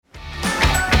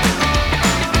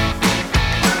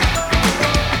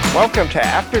Welcome to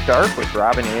After Dark with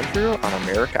Rob and Andrew on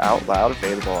America Out Loud,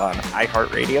 available on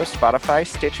iHeartRadio, Spotify,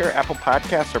 Stitcher, Apple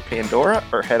Podcasts, or Pandora,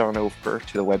 or head on over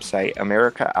to the website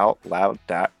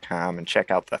americaoutloud.com and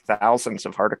check out the thousands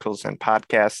of articles and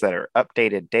podcasts that are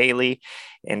updated daily.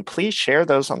 And please share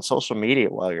those on social media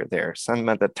while you're there. Some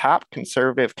of the top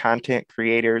conservative content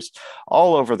creators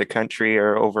all over the country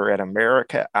are over at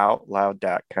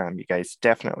americaoutloud.com. You guys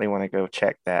definitely want to go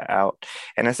check that out.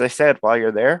 And as I said, while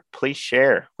you're there, please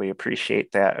share. We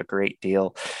appreciate that a great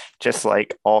deal. Just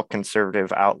like all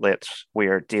conservative outlets, we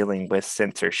are dealing with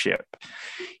censorship.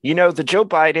 You know, the Joe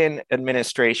Biden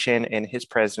administration and his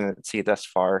presidency thus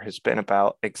far has been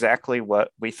about exactly what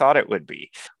we thought it would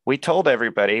be. We told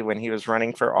everybody when he was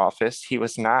running for office, he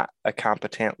was not a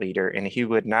competent leader and he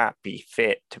would not be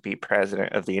fit to be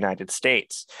president of the United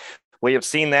States. We have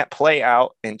seen that play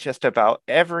out in just about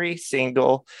every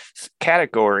single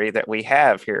category that we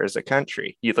have here as a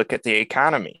country. You look at the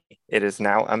economy, it is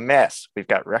now a mess. We've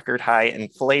got record high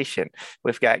inflation.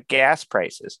 We've got gas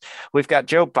prices. We've got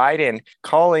Joe Biden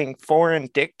calling foreign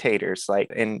dictators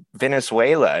like in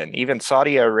Venezuela and even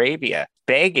Saudi Arabia,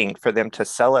 begging for them to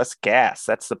sell us gas.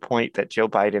 That's the point that Joe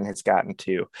Biden has gotten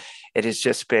to. It has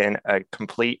just been a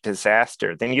complete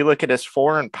disaster. Then you look at his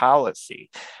foreign policy.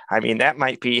 I mean, that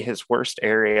might be his worst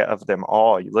area of them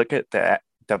all. You look at that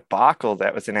debacle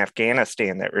that was in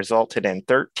Afghanistan that resulted in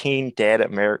 13 dead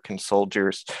American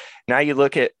soldiers. Now you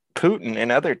look at Putin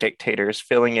and other dictators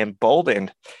feeling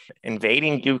emboldened,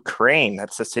 invading Ukraine.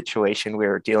 That's the situation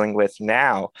we're dealing with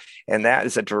now. And that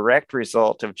is a direct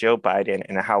result of Joe Biden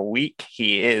and how weak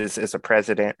he is as a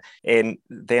president, and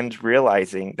them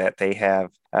realizing that they have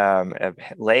a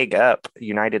leg up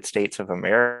United States of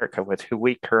America with who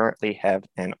we currently have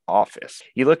in office.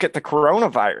 You look at the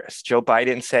coronavirus. Joe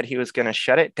Biden said he was going to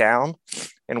shut it down.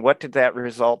 And what did that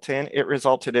result in? It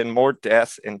resulted in more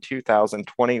deaths in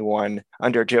 2021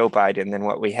 under Joe Biden than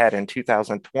what we had in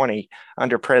 2020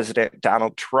 under President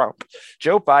Donald Trump.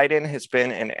 Joe Biden has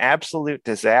been an absolute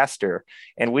disaster,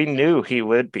 and we knew he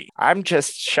would be. I'm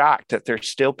just shocked that there's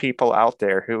still people out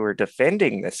there who are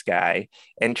defending this guy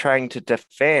and trying to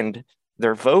defend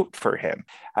their vote for him.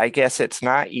 I guess it's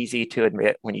not easy to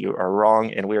admit when you are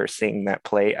wrong, and we are seeing that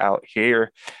play out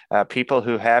here. People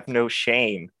who have no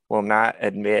shame will not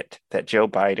admit that Joe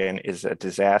Biden is a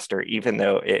disaster, even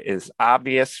though it is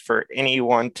obvious for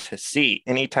anyone to see.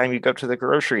 Anytime you go to the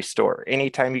grocery store,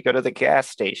 anytime you go to the gas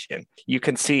station, you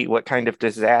can see what kind of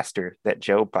disaster that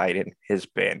Joe Biden has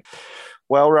been.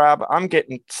 Well, Rob, I'm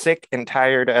getting sick and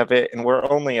tired of it, and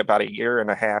we're only about a year and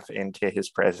a half into his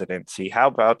presidency. How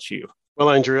about you? Well,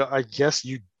 Andrea, I guess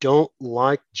you don't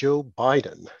like Joe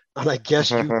Biden, and I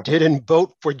guess you didn't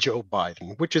vote for Joe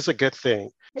Biden, which is a good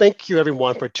thing. Thank you,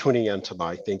 everyone, for tuning in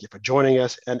tonight. Thank you for joining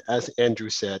us. And as Andrew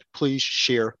said, please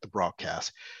share the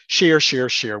broadcast. Share.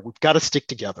 We've got to stick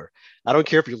together. I don't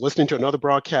care if you're listening to another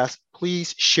broadcast,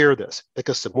 please share this,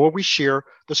 because the more we share,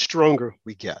 the stronger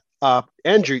we get.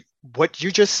 Andrew, what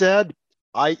you just said,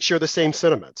 I share the same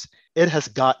sentiments. It has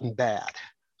gotten bad.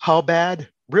 How bad?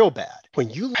 Real bad. When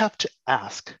you have to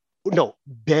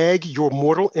beg your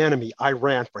mortal enemy,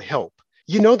 Iran, for help,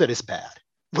 you know that it's bad.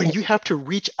 When you have to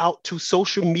reach out to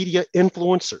social media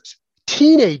influencers,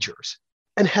 teenagers,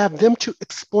 and have them to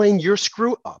explain your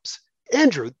screw ups.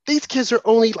 Andrew, these kids are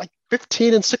only like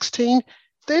 15 and 16.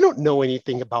 They don't know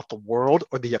anything about the world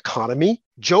or the economy.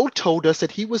 Joe told us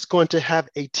that he was going to have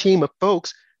a team of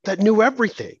folks that knew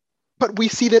everything, but we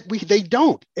see that they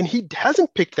don't, and he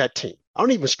hasn't picked that team. I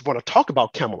don't even want to talk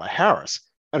about Kamala Harris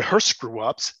and her screw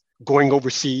ups, going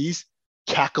overseas,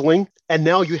 cackling, and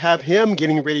now you have him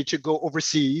getting ready to go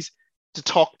overseas to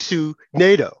talk to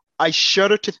NATO. I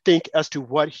shudder to think as to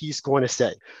what he's going to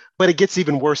say. But it gets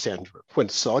even worse, Andrew. When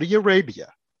Saudi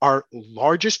Arabia, our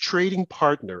largest trading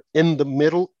partner in the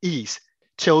Middle East,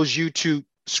 tells you to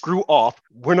screw off,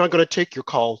 we're not going to take your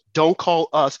call, don't call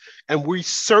us, and we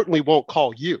certainly won't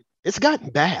call you. It's gotten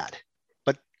bad.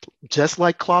 But just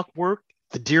like clockwork,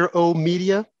 the dear old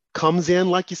media comes in,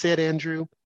 like you said, Andrew,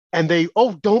 and they,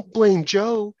 don't blame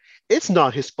Joe. It's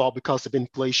not his fault because of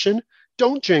inflation.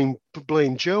 Don't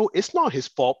blame Joe. It's not his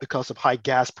fault because of high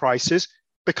gas prices,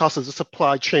 because of the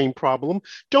supply chain problem.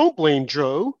 Don't blame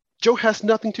Joe. Joe has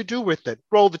nothing to do with it.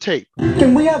 Roll the tape.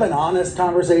 Can we have an honest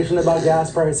conversation about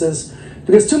gas prices?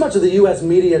 Because too much of the U.S.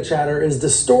 media chatter is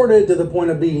distorted to the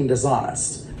point of being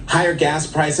dishonest. Higher gas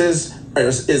prices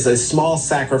is a small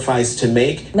sacrifice to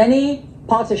make. Many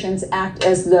politicians act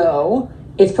as though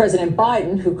it's President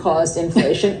Biden who caused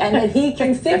inflation and that he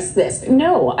can fix this.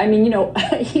 No, I mean,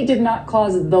 he did not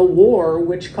cause the war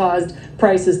which caused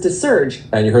prices to surge.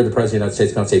 And you heard the President of the United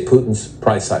States going to say Putin's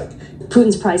price hike.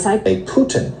 Putin's price hike? A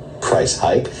Putin price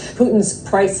hike. Putin's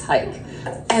price hike.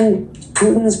 And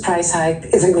Putin's price hike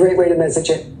is a great way to message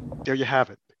it. There you have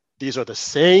it. These are the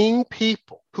same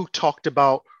people who talked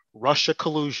about Russia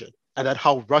collusion and that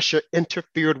how Russia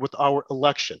interfered with our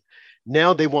election.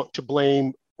 Now they want to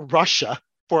blame Russia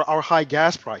for our high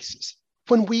gas prices,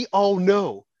 when we all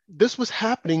know this was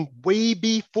happening way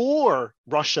before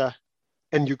Russia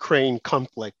and Ukraine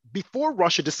conflict, before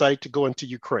Russia decided to go into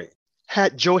Ukraine.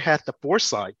 Had Joe had the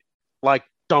foresight, like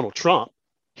Donald Trump,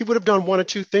 he would have done one of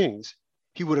two things.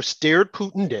 He would have stared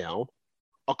Putin down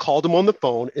or called him on the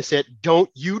phone and said, don't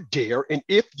you dare, and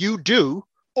if you do,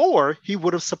 or he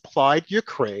would have supplied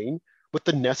Ukraine with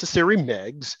the necessary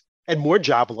MiGs and more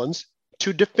javelins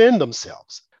to defend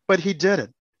themselves. But he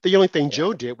didn't. The only thing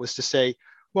Joe did was to say,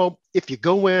 well, if you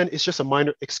go in, it's just a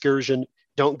minor excursion.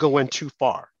 Don't go in too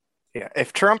far. Yeah,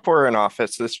 if Trump were in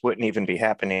office, this wouldn't even be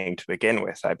happening to begin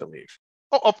with, I believe.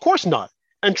 Oh, of course not.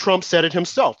 And Trump said it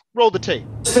himself. Roll the tape.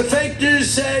 The fake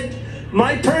news said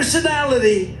my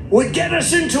personality would get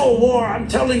us into a war. I'm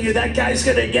telling you, that guy's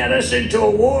going to get us into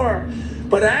a war.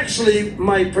 But actually,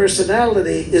 my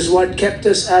personality is what kept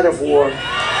us out of war.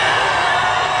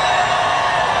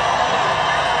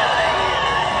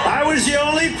 I was the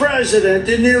only president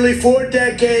in nearly 4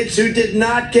 decades who did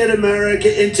not get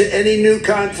America into any new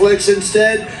conflicts.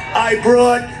 Instead, I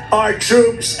brought our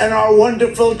troops and our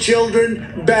wonderful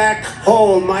children back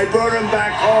home. I brought them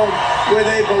back home where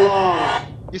they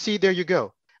belong. You see, there you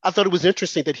go. I thought it was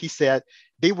interesting that he said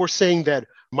they were saying that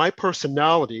my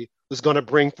personality was going to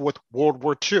bring forth World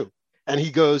War II. And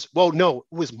he goes, well, no,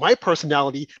 it was my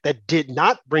personality that did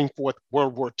not bring forth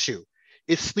World War II.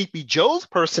 It's Sleepy Joe's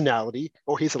personality,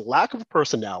 or his lack of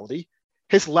personality,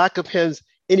 his lack of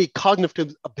any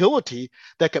cognitive ability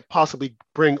that could possibly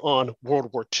bring on World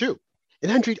War II.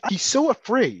 And Andrew, he's so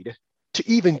afraid to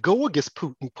even go against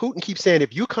Putin. Putin keeps saying,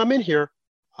 if you come in here,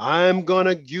 I'm going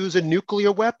to use a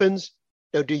nuclear weapons.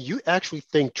 Now, do you actually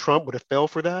think Trump would have fell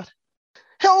for that?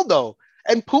 Hell no.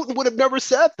 And Putin would have never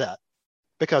said that.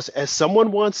 Because as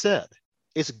someone once said,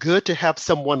 it's good to have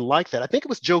someone like that. I think it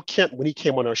was Joe Kent when he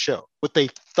came on our show with a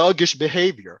thuggish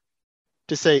behavior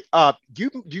to say,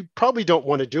 you probably don't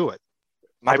want to do it.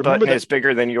 My button is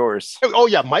bigger than yours. Oh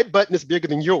yeah, my button is bigger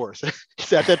than yours. He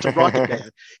said that to Rocket Man.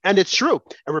 And it's true.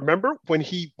 And remember when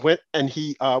he went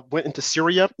into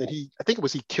Syria and I think it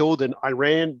was he killed an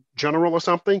Iran general or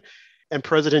something, and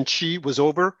President Xi was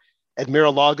over at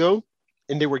Mar-a-Lago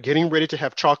and they were getting ready to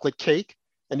have chocolate cake.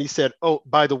 And he said, oh,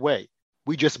 by the way,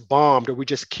 we just bombed or we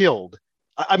just killed.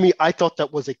 I mean, I thought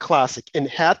that was a classic. And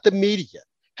had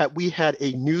we had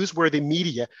a newsworthy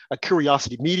media, a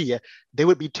curiosity media, they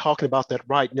would be talking about that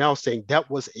right now, saying that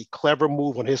was a clever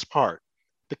move on his part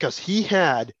because he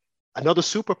had another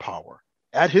superpower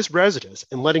at his residence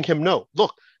and letting him know,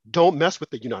 look, don't mess with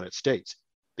the United States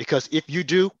because if you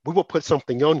do, we will put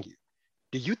something on you.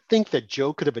 Do you think that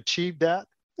Joe could have achieved that?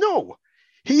 No.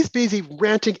 He's busy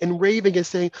ranting and raving and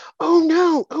saying, oh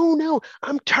no,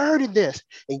 I'm tired of this.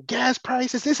 And gas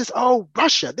prices, this is all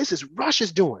Russia. This is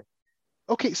Russia's doing.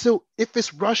 Okay, so if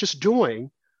it's Russia's doing,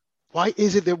 why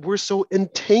is it that we're so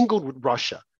entangled with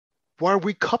Russia? Why are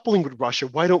we coupling with Russia?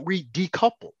 Why don't we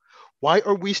decouple? Why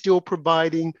are we still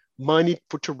providing money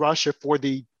to Russia for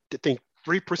the, I think,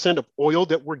 3% of oil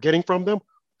that we're getting from them?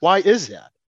 Why is that?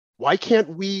 Why can't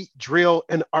we drill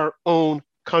in our own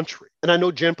country? And I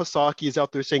know Jen Psaki is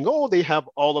out there saying, oh, they have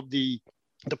all of the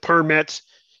permits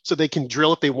so they can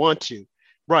drill if they want to.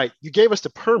 Right, you gave us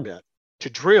the permit to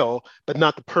drill, but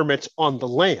not the permits on the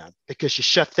land because you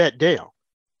shut that down.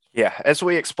 Yeah, as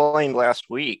we explained last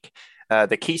week,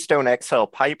 the Keystone XL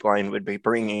pipeline would be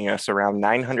bringing us around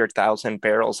 900,000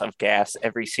 barrels of gas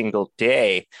every single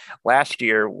day. Last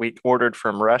year, we ordered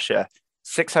from Russia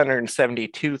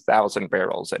 672,000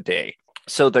 barrels a day.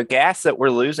 So the gas that we're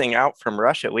losing out from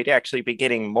Russia, we'd actually be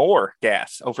getting more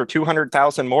gas, over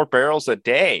 200,000 more barrels a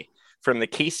day from the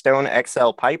Keystone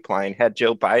XL pipeline had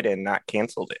Joe Biden not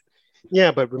canceled it.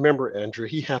 Yeah, but remember, Andrew,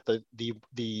 he had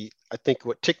the I think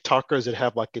what TikTokers that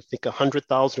have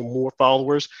 100,000 or more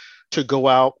followers to go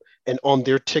out and on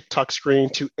their TikTok screen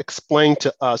to explain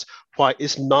to us why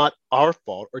it's not our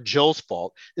fault or Joe's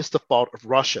fault, it's the fault of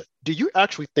Russia. Do you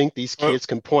actually think these kids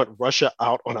can point Russia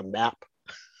out on a map?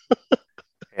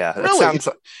 Yeah, that Really?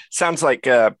 sounds like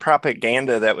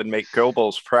propaganda that would make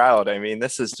Goebbels proud. I mean,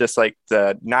 this is just like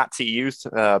the Nazi youth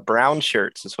brown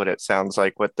shirts is what it sounds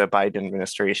like what the Biden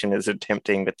administration is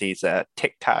attempting with these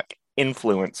TikTok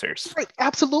influencers. Right,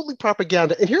 absolutely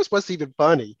propaganda. And here's what's even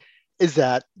funny is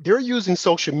that they're using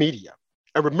social media.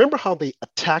 And remember how they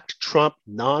attacked Trump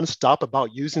nonstop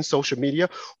about using social media?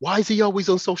 Why is he always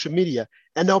on social media?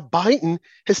 And now Biden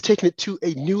has taken it to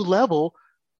a new level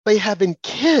by having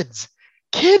kids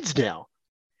now.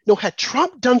 No, had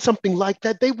Trump done something like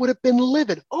that, they would have been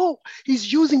livid. Oh,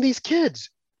 he's using these kids.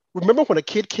 Remember when a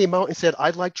kid came out and said,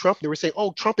 I like Trump? They were saying,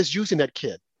 oh, Trump is using that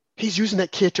kid. He's using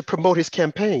that kid to promote his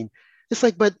campaign. It's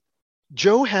like, but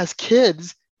Joe has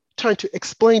kids trying to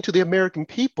explain to the American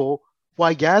people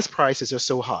why gas prices are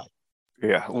so high.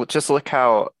 Yeah, well, just look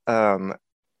how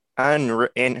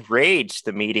enraged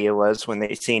the media was when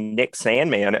they seen Nick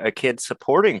Sandmann, a kid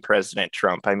supporting President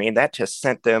Trump. I mean, that just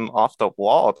sent them off the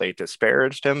wall. They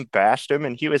disparaged him, bashed him,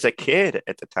 and he was a kid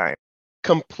at the time.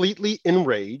 Completely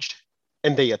enraged,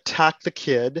 and they attacked the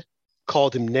kid,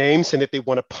 called him names, and if they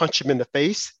want to punch him in the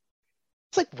face.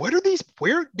 It's like, where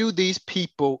do these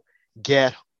people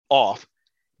get off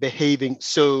behaving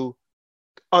so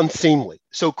unseemly,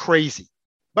 so crazy?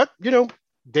 But they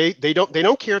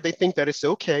don't care. They think that it's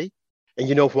okay. And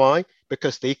you know why?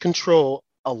 Because they control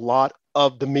a lot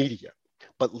of the media.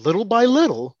 But little by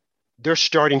little, they're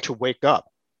starting to wake up.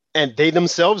 And they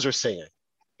themselves are saying,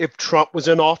 if Trump was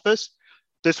in office,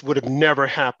 this would have never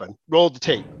happened. Roll the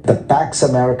tape. The Pax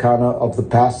Americana of the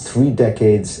past 3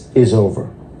 decades is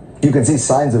over. You can see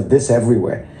signs of this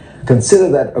everywhere. Consider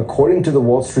that, according to the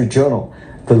Wall Street Journal,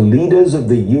 the leaders of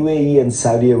the UAE and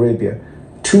Saudi Arabia,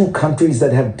 2 countries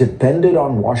that have depended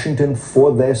on Washington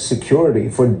for their security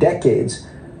for decades,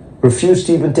 refused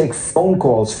to even take phone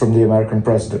calls from the American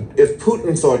president. If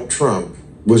Putin thought Trump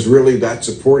was really that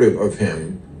supportive of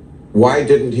him, why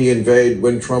didn't he invade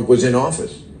when Trump was in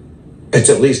office? It's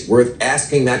at least worth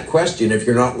asking that question if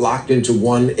you're not locked into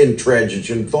one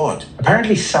intransigent thought.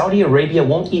 Apparently, Saudi Arabia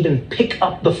won't even pick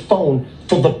up the phone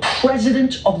for the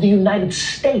President of the United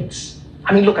States.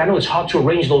 I mean, look, I know it's hard to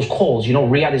arrange those calls.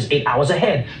 Riyadh is 8 hours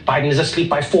ahead. Biden is asleep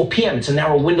by 4 p.m. It's a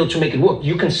narrow window to make it work.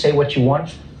 You can say what you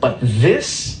want, but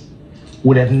this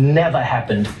would have never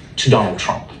happened to Donald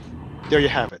Trump. There you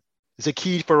have it.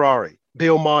 Zakeed Ferrari,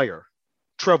 Bill Maher,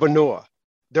 Trevor Noah.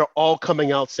 They're all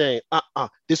coming out saying,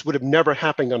 this would have never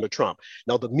happened under Trump.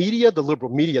 Now, the media, the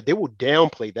liberal media, they will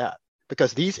downplay that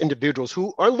because these individuals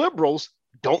who are liberals,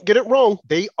 don't get it wrong,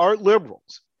 they are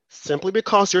liberals. Simply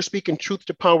because they're speaking truth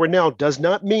to power now does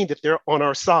not mean that they're on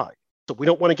our side. So we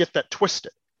don't want to get that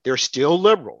twisted. They're still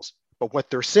liberals, but what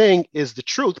they're saying is the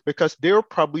truth because they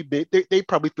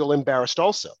probably feel embarrassed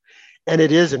also. And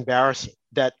it is embarrassing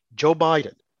that Joe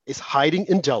Biden is hiding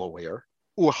in Delaware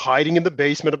or hiding in the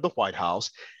basement of the White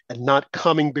House and not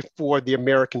coming before the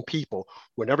American people.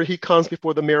 Whenever he comes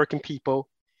before the American people,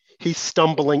 he's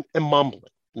stumbling and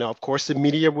mumbling. Now, of course, the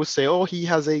media will say, oh, he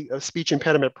has a speech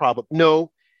impediment problem.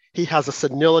 No, he has a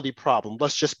senility problem.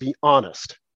 Let's just be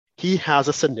honest. He has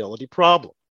a senility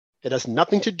problem. It has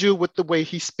nothing to do with the way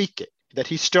he's speaking, that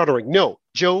he's stuttering. No,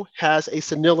 Joe has a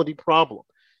senility problem.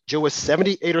 Joe is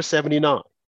 78 or 79.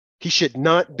 He should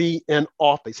not be in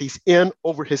office. He's in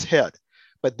over his head.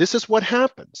 But this is what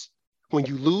happens when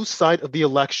you lose sight of the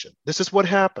election. This is what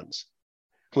happens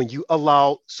when you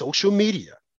allow social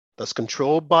media that's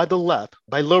controlled by the left,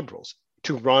 by liberals,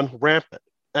 to run rampant.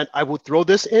 And I will throw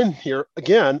this in here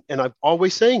again, and I'm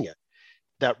always saying it,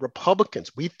 that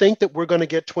Republicans, we think that we're going to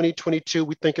get 2022.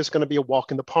 We think it's going to be a walk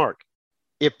in the park.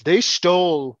 If they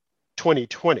stole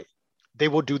 2020, they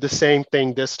will do the same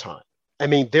thing this time. I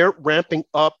mean, they're ramping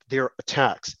up their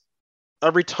attacks.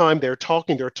 Every time they're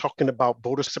talking about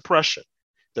voter suppression.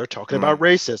 They're talking about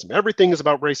racism. Everything is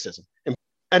about racism.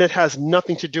 And it has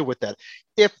nothing to do with that.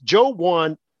 If Joe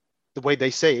won, the way they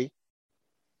say,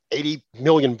 80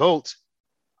 million votes,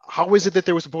 how is it that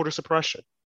there was voter suppression?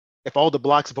 If all the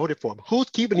blacks voted for him, who's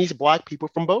keeping these black people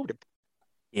from voting?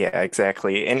 Yeah,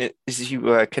 exactly. And as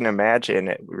you can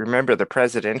imagine, remember the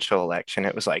presidential election,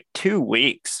 it was like 2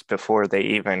 weeks before they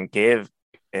even give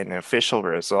an official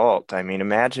result. I mean,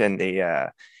 imagine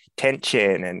the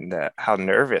tension and how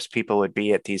nervous people would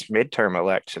be at these midterm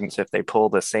elections if they pull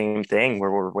the same thing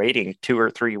where we're waiting 2 or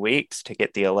 3 weeks to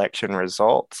get the election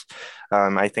results.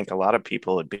 I think a lot of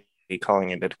people would be calling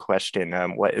into question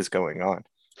what is going on.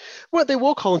 Well, they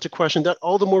will call into question that,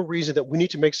 all the more reason that we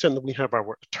need to make certain that we have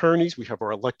our attorneys, we have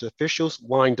our elected officials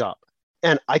lined up.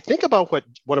 And I think about what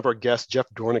one of our guests, Jeff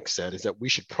Dornick, said, is that we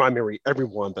should primary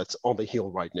everyone that's on the Hill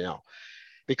right now.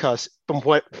 Because from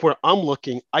where I'm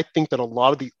looking, I think that a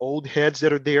lot of the old heads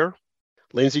that are there,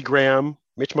 Lindsey Graham,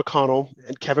 Mitch McConnell,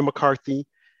 and Kevin McCarthy,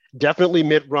 definitely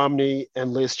Mitt Romney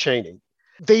and Liz Cheney,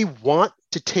 they want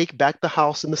to take back the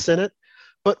House and the Senate,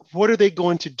 but what are they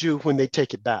going to do when they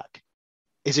take it back?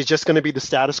 Is it just going to be the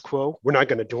status quo? We're not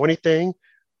going to do anything.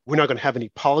 We're not going to have any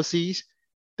policies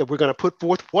that we're going to put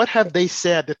forth. What have they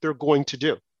said that they're going to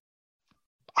do?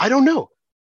 I don't know.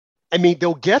 I mean,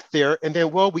 they'll get there and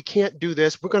then, well, we can't do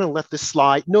this. We're going to let this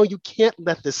slide. No, you can't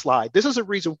let this slide. This is a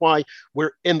reason why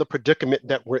we're in the predicament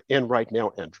that we're in right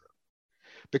now, Andrew,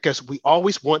 because we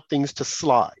always want things to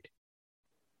slide.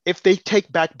 If they take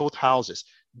back both houses,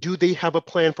 do they have a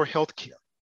plan for health care?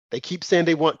 They keep saying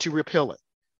they want to repeal it,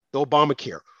 the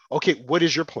Obamacare. Okay, what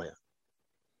is your plan?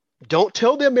 Don't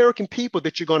tell the American people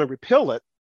that you're going to repeal it.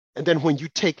 And then when you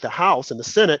take the House and the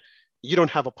Senate, you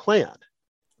don't have a plan.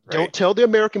 Right. Don't tell the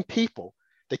American people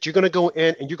that you're going to go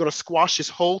in and you're going to squash this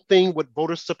whole thing with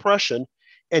voter suppression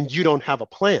and you don't have a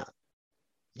plan.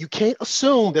 You can't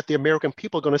assume that the American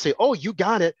people are going to say, oh, you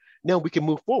got it. Now we can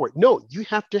move forward. No, you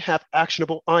have to have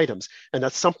actionable items. And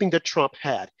that's something that Trump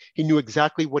had. He knew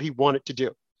exactly what he wanted to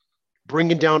do.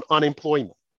 Bringing down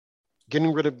unemployment,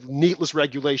 getting rid of needless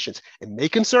regulations, and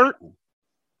making certain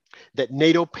that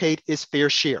NATO paid its fair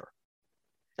share.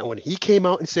 And when he came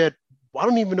out and said, well, I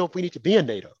don't even know if we need to be in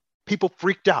NATO, people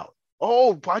freaked out.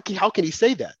 Oh, how can he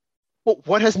say that? Well,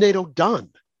 what has NATO done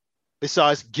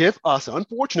besides give us,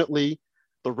 unfortunately,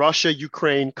 the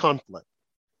Russia-Ukraine conflict?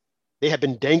 They have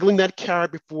been dangling that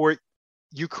carrot before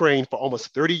Ukraine for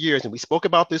almost 30 years. And we spoke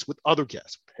about this with other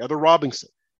guests, Heather Robinson,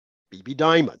 B.B.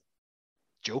 Diamond,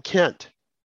 Joe Kent.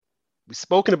 We've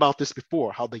spoken about this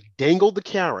before, how they dangled the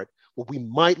carrot. Well, we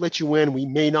might let you in, we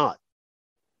may not.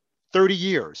 30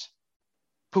 years.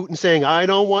 Putin saying, I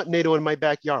don't want NATO in my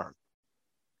backyard.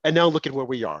 And now look at where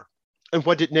we are. And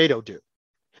what did NATO do?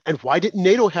 And why didn't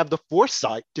NATO have the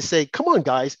foresight to say, come on,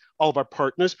 guys, all of our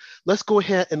partners, let's go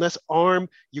ahead and let's arm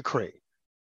Ukraine?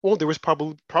 Well, there was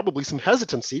probably some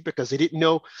hesitancy because they didn't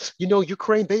know,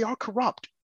 Ukraine, they are corrupt.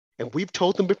 And we've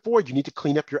told them before, you need to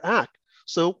clean up your act.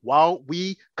 So while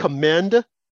we commend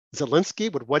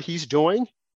Zelensky with what he's doing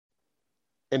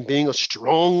and being a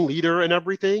strong leader and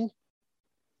everything,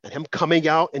 and him coming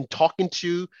out and talking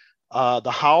to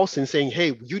the House and saying,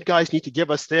 hey, you guys need to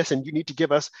give us this and you need to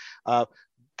give us a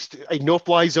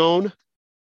no-fly zone.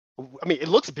 I mean, it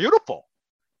looks beautiful.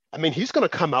 I mean, he's going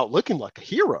to come out looking like a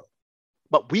hero.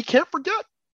 But we cannot forget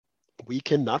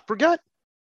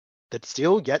that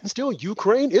still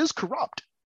Ukraine is corrupt.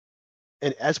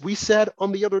 And as we said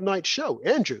on the other night show,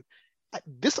 Andrew,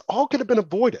 this all could have been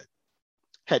avoided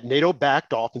had NATO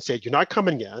backed off and said, you're not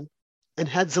coming in. And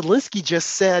had Zelensky just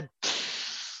said,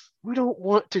 we don't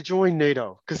want to join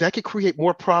NATO because that could create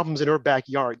more problems in our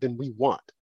backyard than we want.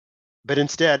 But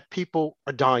instead, people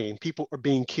are dying. People are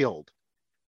being killed.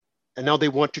 And now they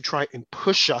want to try and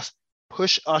push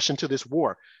us into this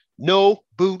war. No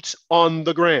boots on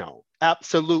the ground.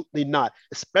 Absolutely not.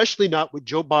 Especially not with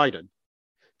Joe Biden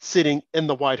sitting in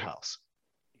the White House.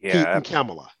 Yeah, Pete and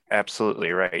Kamala.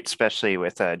 Absolutely right. Especially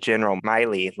with General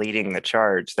Miley leading the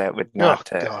charge, that would not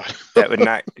that would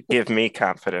not give me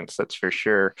confidence. That's for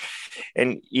sure.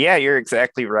 And yeah, you're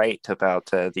exactly right about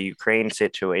the Ukraine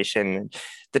situation.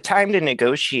 The time to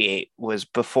negotiate was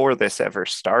before this ever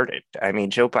started. I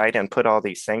mean, Joe Biden put all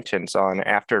these sanctions on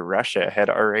after Russia had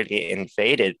already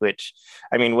invaded, which,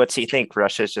 I mean, what's he think?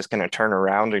 Russia's just going to turn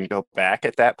around and go back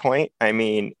at that point? I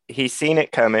mean, he's seen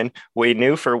it coming. We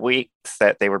knew for weeks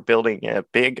that they were building a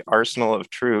big arsenal of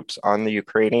troops on the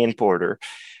Ukrainian border.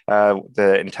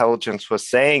 The intelligence was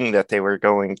saying that they were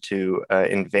going to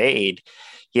invade,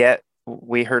 yet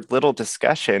we heard little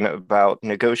discussion about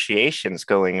negotiations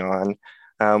going on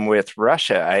with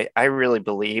Russia. I really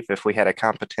believe if we had a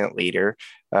competent leader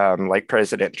like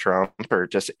President Trump or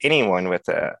just anyone with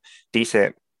a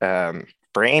decent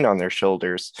brain on their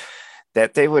shoulders,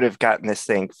 that they would have gotten this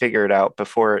thing figured out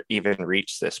before it even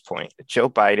reached this point. Joe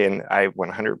Biden, I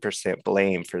 100%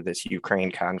 blame for this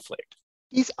Ukraine conflict.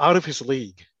 He's out of his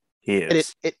league. He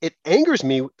is. And it angers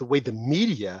me the way the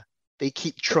media, they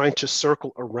keep trying to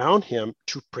circle around him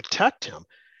to protect him.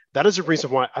 That is the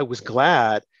reason why I was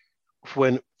glad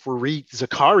when Fareed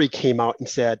Zakaria came out and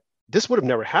said, this would have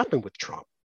never happened with Trump.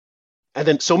 And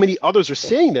then so many others are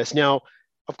saying this. Now,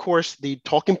 of course, the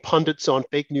talking pundits on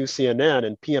fake news CNN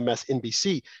and PMS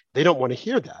NBC, they don't want to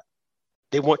hear that.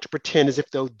 They want to pretend as if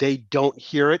though they don't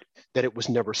hear it, that it was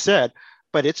never said.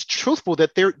 But it's truthful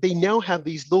that they now have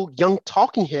these little young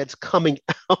talking heads coming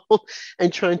out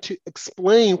and trying to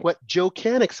explain what Joe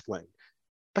can explain.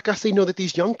 Because they know that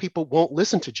these young people won't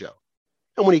listen to Joe.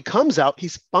 And when he comes out,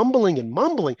 he's fumbling and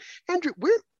mumbling. Andrew,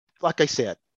 like I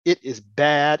said, it is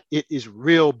bad. It is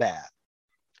real bad.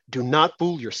 Do not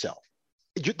fool yourself.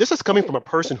 This is coming from a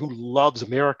person who loves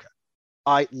America.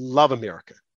 I love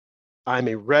America. I'm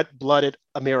a red-blooded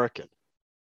American.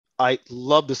 I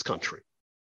love this country.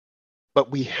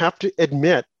 But we have to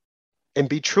admit and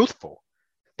be truthful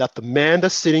that the man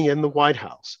that's sitting in the White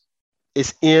House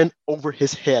is in over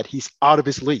his head. He's out of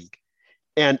his league.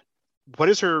 And what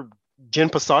is her Jen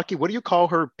Psaki, what do you call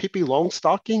her? Pippi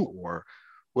Longstocking, or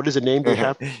what is the name they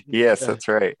have? Yes, that's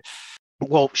right.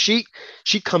 Well, she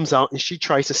comes out and she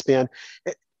tries to span.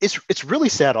 It's really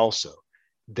sad also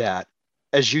that,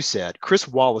 as you said, Chris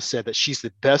Wallace said that she's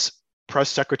the best press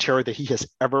secretary that he has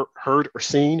ever heard or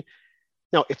seen.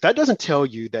 Now, if that doesn't tell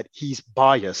you that he's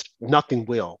biased, nothing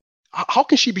will. How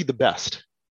can she be the best?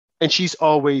 And she's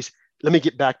always, let me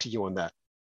get back to you on that.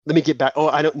 Let me get back. Oh,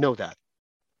 I don't know that.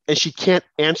 And she can't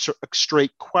answer a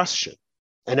straight question.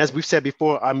 And as we've said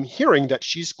before, I'm hearing that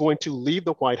she's going to leave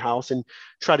the White House and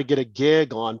try to get a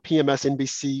gig on PMS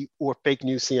NBC or fake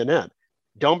news CNN.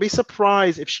 Don't be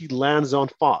surprised if she lands on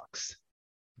Fox.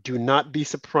 Do not be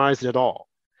surprised at all.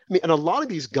 I mean, and a lot of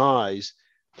these guys,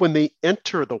 when they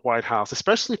enter the White House,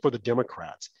 especially for the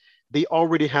Democrats, they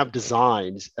already have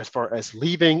designs as far as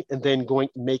leaving and then going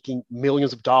making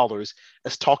millions of dollars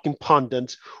as talking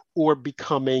pundits or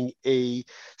becoming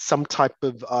some type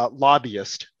of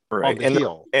lobbyist. Right.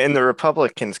 In the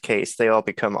Republicans' case, they all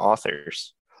become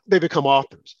authors. They become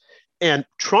authors. And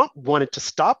Trump wanted to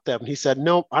stop them. He said,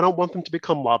 no, I don't want them to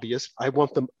become lobbyists. I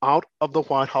want them out of the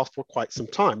White House for quite some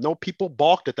time. No, people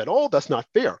balked at that. Oh, that's not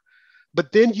fair.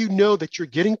 But then you know that you're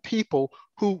getting people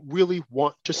who really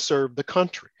want to serve the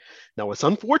country. Now, it's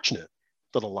unfortunate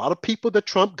that a lot of people that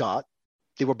Trump got,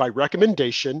 they were by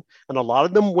recommendation, and a lot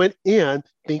of them went in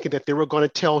thinking that they were going to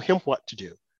tell him what to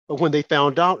do. But when they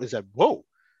found out is that, whoa,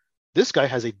 this guy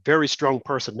has a very strong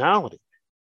personality.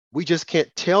 We just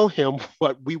can't tell him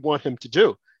what we want him to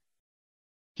do.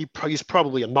 He's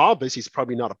probably a novice. He's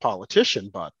probably not a politician,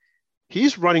 but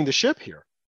he's running the ship here.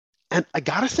 And I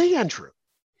got to say, Andrew,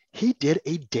 he did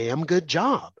a damn good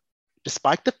job,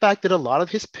 despite the fact that a lot of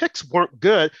his picks weren't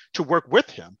good to work with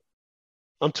him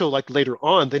until like later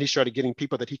on. Then he started getting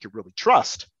people that he could really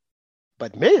trust.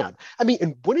 But man, I mean,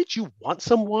 and wouldn't you want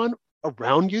someone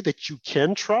around you that you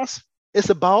can trust? It's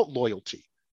about loyalty.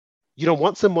 You don't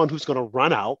want someone who's going to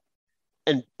run out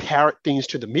and parrot things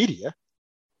to the media.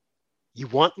 You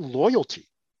want loyalty,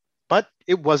 but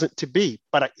it wasn't to be.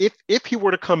 But if he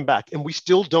were to come back, and we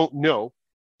still don't know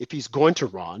if he's going to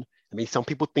run. I mean, some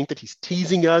people think that he's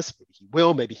teasing us. Maybe he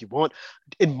will, maybe he won't.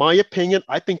 In my opinion,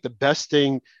 I think the best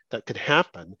thing that could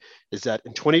happen is that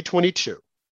in 2022,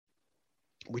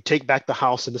 we take back the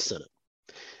House and the Senate.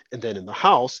 And then in the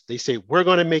House, they say, we're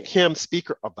going to make him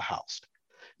Speaker of the House.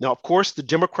 Now, of course, the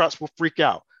Democrats will freak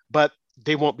out, but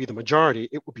they won't be the majority.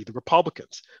 It will be the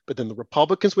Republicans. But then the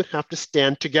Republicans would have to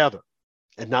stand together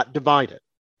and not divide it.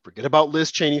 Forget about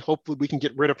Liz Cheney. Hopefully we can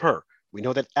get rid of her. We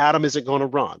know that Adam isn't going to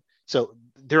run. So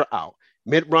they're out.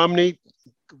 Mitt Romney,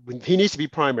 he needs to be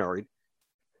primaried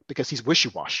because he's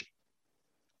wishy-washy.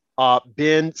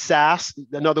 Ben Sass,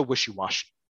 another wishy-washy.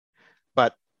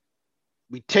 But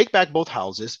we take back both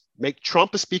houses, make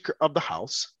Trump a Speaker of the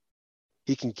House.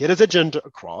 He can get his agenda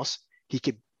across. He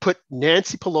can put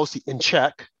Nancy Pelosi in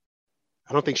check.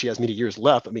 I don't think she has many years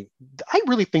left. I mean, I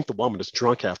really think the woman is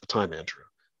drunk half the time, Andrew.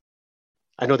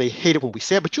 I know they hate it when we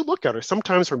say it, but you look at her.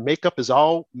 Sometimes her makeup is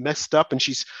all messed up, and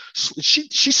she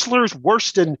slurs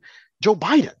worse than Joe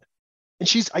Biden.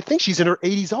 And I think she's in her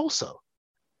 80s also.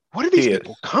 Where do these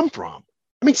people come from?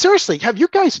 I mean, seriously, have you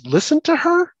guys listened to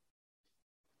her?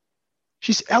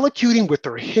 She's elocuting with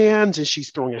her hands, and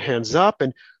she's throwing her hands up.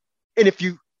 And if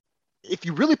you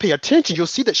really pay attention, you'll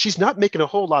see that she's not making a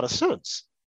whole lot of sense.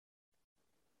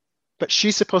 But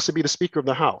she's supposed to be the Speaker of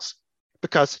the House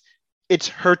because it's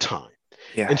her time.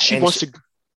 Yeah, and she wants to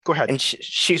go ahead. And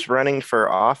she's running for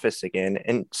office again,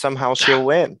 and somehow she'll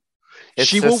win.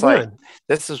 She will win.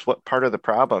 This is what part of the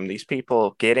problem. These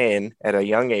people get in at a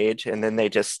young age, and then they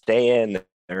just stay in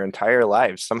their entire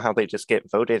lives. Somehow they just get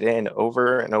voted in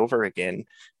over and over again,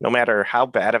 no matter how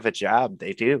bad of a job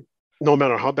they do. No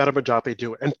matter how bad of a job they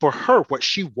do. And for her, what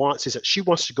she wants is that she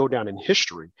wants to go down in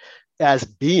history as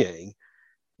being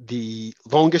the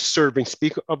longest serving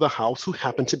Speaker of the House who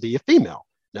happened to be a female.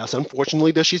 Now, it's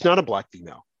unfortunately that she's not a Black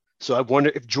female. So I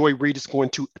wonder if Joy Reid is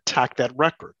going to attack that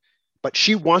record. But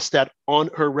she wants that on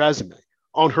her resume,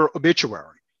 on her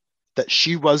obituary, that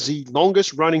she was the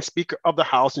longest running Speaker of the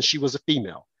House and she was a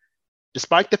female.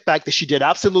 Despite the fact that she did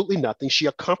absolutely nothing, she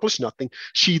accomplished nothing,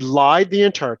 she lied the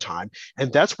entire time.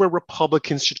 And that's where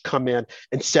Republicans should come in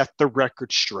and set the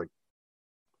record straight.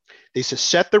 They should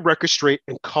set the record straight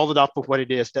and call it out for what it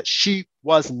is, that she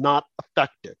was not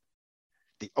effective.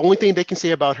 The only thing they can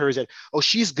say about her is that, oh,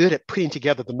 she's good at putting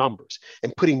together the numbers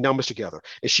and putting numbers together.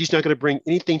 And she's not going to bring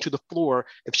anything to the floor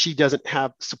if she doesn't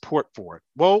have support for it.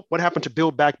 Well, what happened to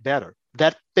Build Back Better?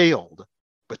 That failed,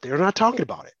 but they're not talking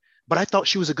about it. But I thought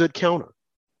she was a good counter.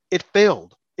 It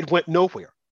failed. It went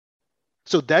nowhere.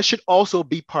 So that should also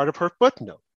be part of her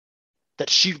footnote, that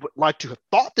she would like to have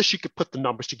thought that she could put the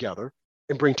numbers together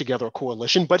and bring together a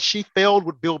coalition, but she failed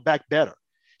with Build Back Better.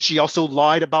 She also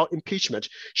lied about impeachment.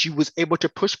 She was able to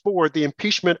push forward the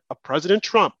impeachment of President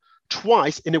Trump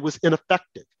twice, and it was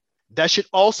ineffective. That should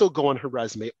also go on her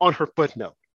resume, on her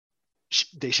footnote.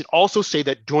 They should also say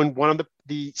that during one of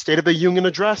the State of the Union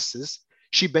addresses,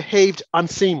 she behaved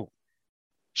unseemly.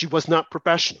 She was not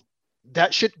professional.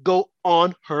 That should go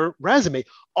on her resume.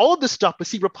 All of this stuff, but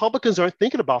see, Republicans aren't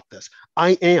thinking about this.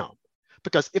 I am,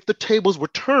 because if the tables were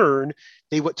turned,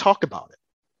 they would talk about it.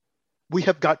 We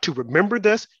have got to remember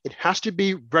this. It has to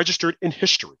be registered in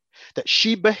history that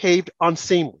she behaved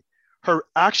unseemly. Her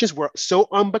actions were so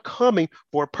unbecoming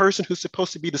for a person who's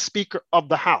supposed to be the Speaker of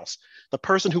the House, the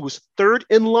person who was third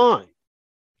in line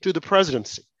to the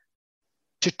presidency,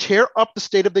 to tear up the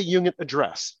State of the Union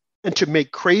address and to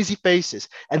make crazy faces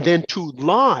and then to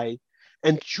lie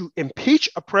and to impeach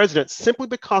a president simply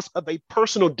because of a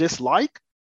personal dislike.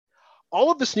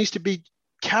 All of this needs to be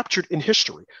captured in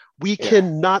history. We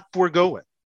cannot forego it.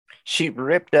 She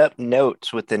ripped up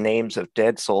notes with the names of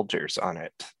dead soldiers on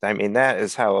it. I mean, that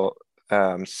is how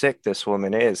sick this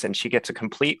woman is, and she gets a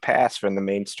complete pass from the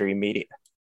mainstream media.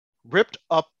 Ripped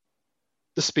up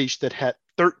the speech that had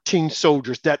 13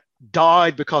 soldiers that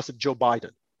died because of Joe Biden.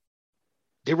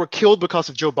 They were killed because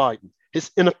of Joe Biden,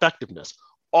 his ineffectiveness.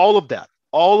 All of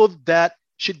that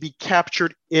should be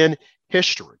captured in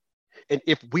history. And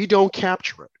if we don't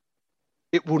capture it,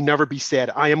 it will never be said.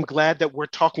 I am glad that we're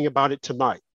talking about it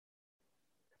tonight,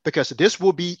 because this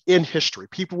will be in history.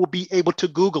 People will be able to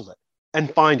Google it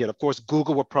and find it. Of course,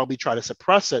 Google will probably try to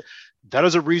suppress it. That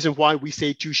is a reason why we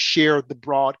say to share the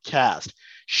broadcast,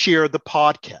 share the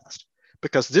podcast,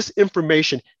 because this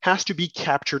information has to be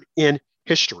captured in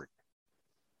history,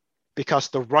 because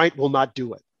the right will not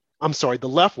do it. I'm sorry, the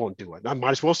left won't do it. I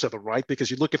might as well say the right, because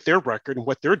you look at their record and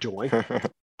what they're doing.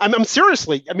 I'm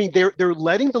seriously, I mean, they're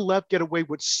letting the left get away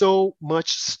with so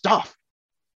much stuff.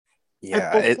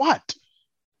 Yeah. And for what?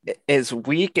 As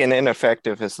weak and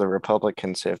ineffective as the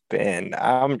Republicans have been,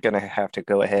 I'm going to have to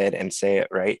go ahead and say it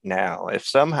right now. If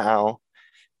somehow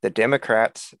the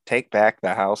Democrats take back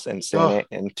the House and Senate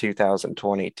in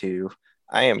 2022,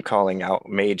 I am calling out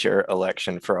major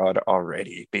election fraud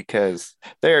already, because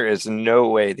there is no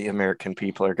way the American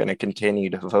people are going to continue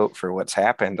to vote for what's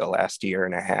happened the last year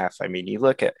and a half. I mean, you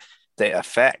look at the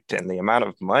effect and the amount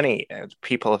of money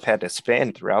people have had to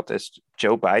spend throughout this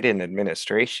Joe Biden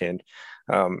administration.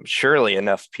 Surely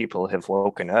enough people have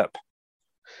woken up.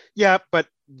 Yeah, but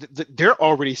they're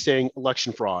already saying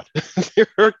election fraud.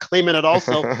 They're claiming it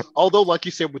also, although, like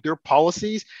you said, with their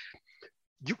policies,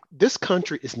 this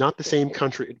country is not the same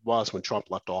country it was when Trump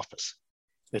left office.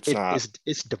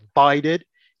 It's divided.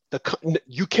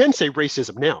 You can say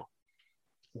racism now.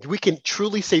 We can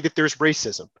truly say that there's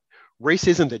racism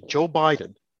that Joe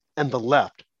Biden and the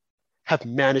left have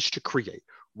managed to create.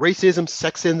 Racism,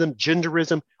 sexism,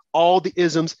 genderism, all the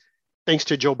isms, thanks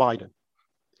to Joe Biden.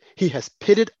 He has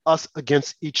pitted us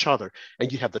against each other.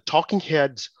 And you have the talking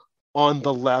heads on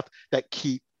the left that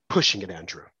keep pushing it,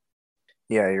 Andrew.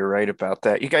 Yeah, you're right about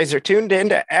that. You guys are tuned in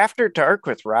to After Dark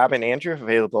with Rob and Andrew,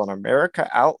 available on America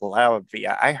Out Loud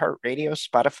via iHeartRadio,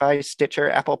 Spotify, Stitcher,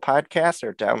 Apple Podcasts,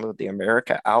 or download the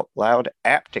America Out Loud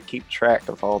app to keep track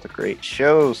of all the great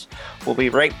shows. We'll be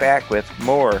right back with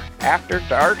more After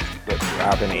Dark with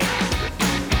Rob and Andrew.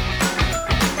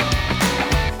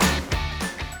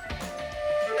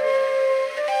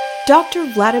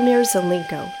 Dr. Vladimir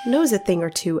Zelenko knows a thing or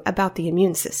two about the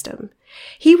immune system.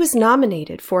 He was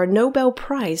nominated for a Nobel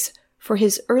Prize for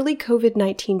his early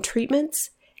COVID-19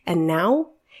 treatments, and now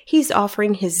he's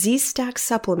offering his Z-Stack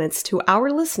supplements to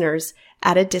our listeners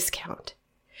at a discount.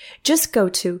 Just go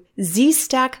to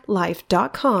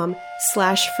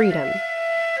zstacklife.com/freedom.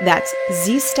 That's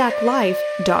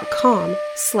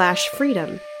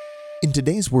zstacklife.com/freedom. In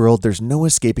today's world, there's no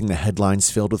escaping the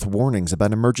headlines filled with warnings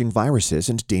about emerging viruses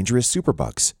and dangerous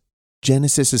superbugs.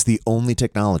 Genesis is the only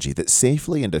technology that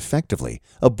safely and effectively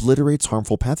obliterates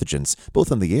harmful pathogens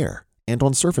both on the air and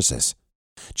on surfaces.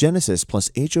 Genesis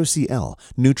plus HOCl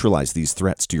neutralize these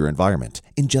threats to your environment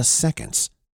in just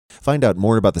seconds. Find out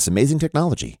more about this amazing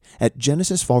technology at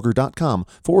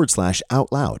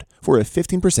genesisfogger.com/outloud for a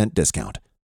 15% discount.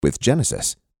 With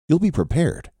Genesis, you'll be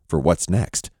prepared for what's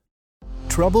next.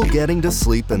 Trouble getting to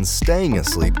sleep and staying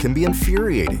asleep can be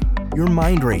infuriating. Your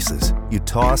mind races. You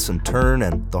toss and turn,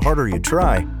 and the harder you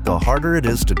try, the harder it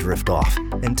is to drift off.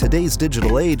 And today's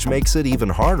digital age makes it even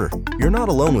harder. You're not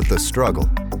alone with this struggle.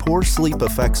 Poor sleep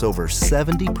affects over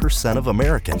 70% of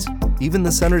Americans. Even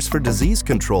the Centers for Disease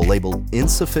Control labeled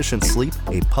insufficient sleep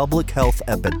a public health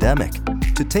epidemic.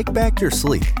 To take back your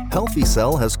sleep, Healthy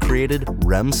Cell has created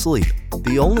REM Sleep,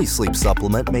 the only sleep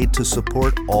supplement made to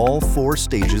support all 4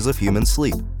 stages of human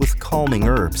sleep with calming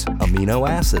herbs, amino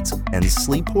acids, and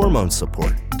sleep hormone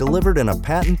support, delivered in a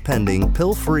patent-pending,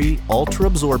 pill-free,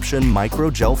 ultra-absorption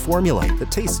microgel formula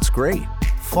that tastes great.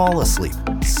 Fall asleep,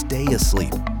 stay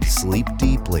asleep, sleep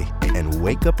deeply, and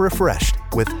wake up refreshed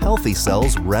with Healthy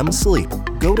Cell's REM Sleep.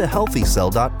 Go to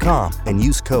healthycell.com and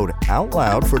use code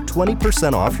OUTLOUD for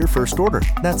 20% off your first order.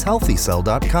 That's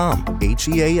healthycell.com,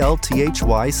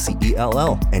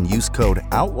 HEALTHYCELL, and use code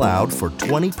OUTLOUD for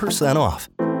 20% off.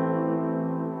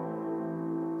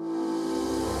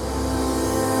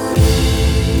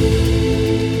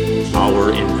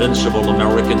 Our invincible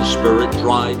American spirit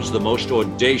drives the most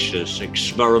audacious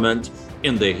experiment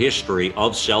in the history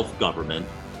of self-government.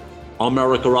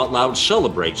 America Out Loud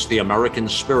celebrates the American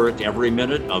spirit every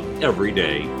minute of every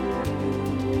day.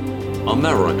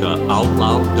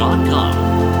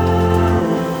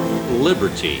 AmericaOutloud.com.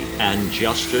 Liberty and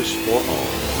justice for all.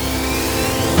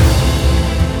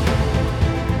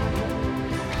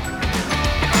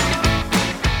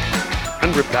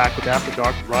 And we're back with After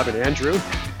Dark with Rob and Andrew.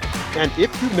 And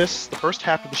if you missed the first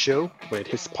half of the show, with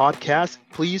his podcast,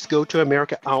 please go to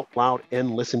America Out Loud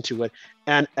and listen to it.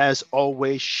 And as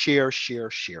always, share.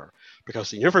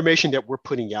 Because the information that we're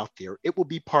putting out there, it will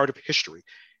be part of history.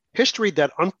 History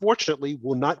that unfortunately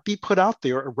will not be put out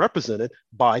there and represented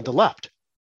by the left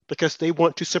because they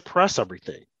want to suppress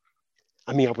everything.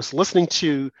 I mean, I was listening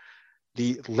to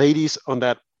the ladies on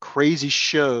that crazy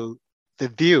show, The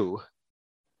View,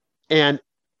 and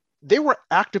they were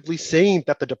actively saying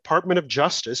that the Department of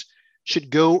Justice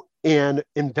should go and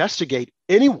investigate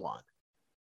anyone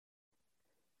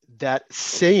that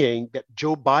saying that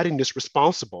Joe Biden is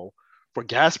responsible for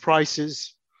gas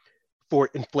prices,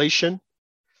 for inflation,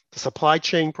 the supply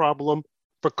chain problem,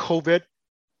 for COVID.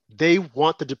 They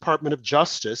want the Department of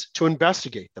Justice to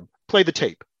investigate them. Play the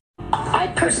tape. I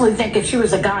personally think if she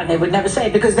was a guy, they would never say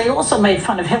it because they also made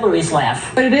fun of Hillary's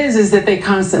laugh. But it is that they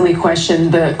constantly question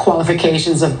the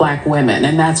qualifications of Black women,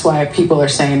 and that's why people are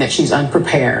saying that she's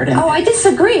unprepared. And I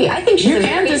disagree. I think you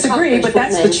can disagree, but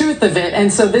that's the truth of it.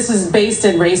 And so this is based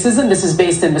in racism. This is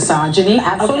based in misogyny.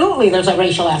 Absolutely, there's a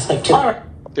racial aspect to it.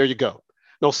 There you go.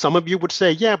 Now, some of you would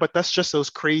say, yeah, but that's just those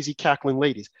crazy cackling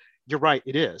ladies. You're right,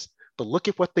 it is. But look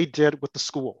at what they did with the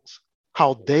schools,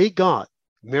 how they got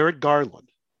Merrick Garland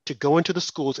to go into the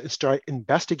schools and start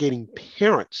investigating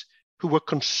parents who were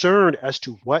concerned as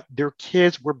to what their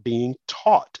kids were being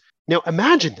taught. Now,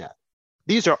 imagine that.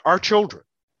 These are our children,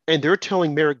 and they're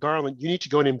telling Merrick Garland, you need to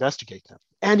go and investigate them.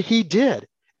 And he did.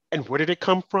 And where did it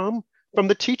come from? From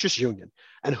the teachers union.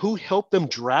 And who helped them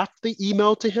draft the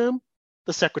email to him?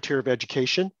 The Secretary of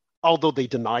Education, although they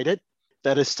denied it.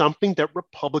 That is something that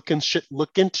Republicans should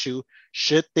look into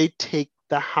should they take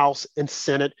the House and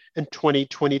Senate in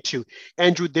 2022.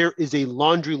 Andrew, there is a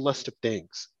laundry list of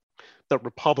things that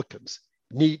Republicans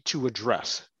need to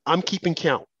address. I'm keeping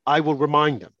count. I will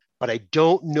remind them, but I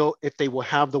don't know if they will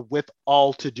have the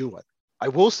withal to do it. I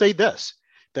will say this,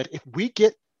 that if we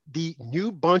get the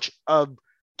new bunch of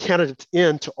candidates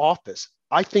into office,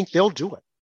 I think they'll do it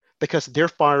because they're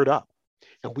fired up.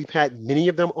 And we've had many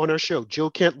of them on our show, Joe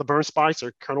Kent, Laverne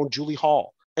Spicer, Colonel Julie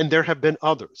Hall, and there have been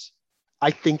others. I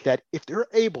think that if they're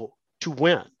able to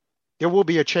win, there will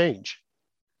be a change.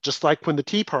 Just like when the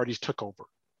Tea Parties took over,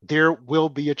 there will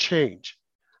be a change.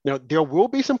 Now, there will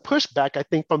be some pushback, I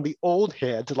think, from the old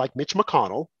heads like Mitch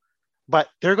McConnell, but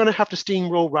they're going to have to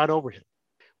steamroll right over him.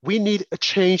 We need a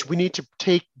change. We need to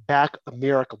take back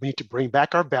America. We need to bring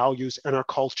back our values and our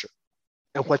culture.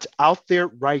 And what's out there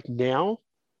right now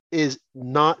is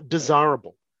not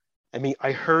desirable. I mean,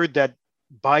 I heard that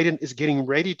Biden is getting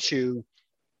ready to,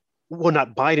 well,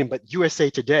 not Biden, but USA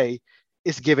Today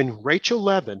is giving Rachel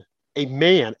Levin, a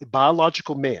man, a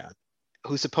biological man,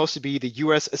 who's supposed to be the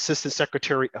US Assistant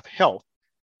Secretary of Health,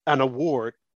 an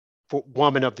award for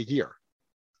Woman of the Year.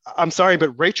 I'm sorry,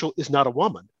 but Rachel is not a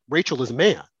woman. Rachel is a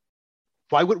man.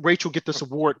 Why would Rachel get this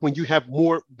award when you have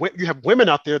women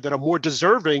out there that are more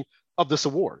deserving of this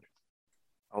award?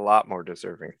 A lot more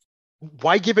deserving.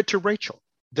 Why give it to Rachel?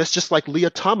 That's just like Leah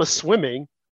Thomas swimming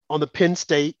on the Penn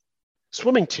State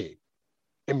swimming team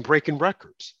and breaking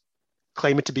records,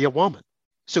 claiming to be a woman.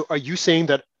 So are you saying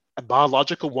that a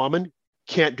biological woman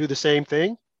can't do the same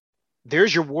thing?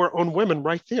 There's your war on women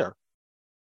right there.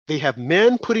 They have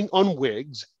men putting on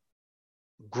wigs,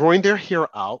 growing their hair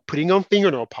out, putting on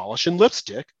fingernail polish and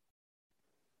lipstick,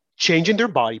 changing their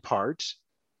body parts,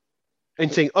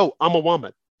 and saying, oh, I'm a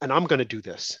woman and I'm going to do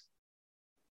this.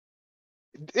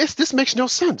 This makes no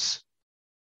sense.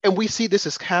 And we see this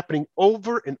is happening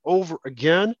over and over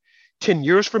again. 10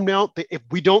 years from now, if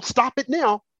we don't stop it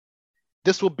now,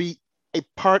 this will be a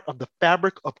part of the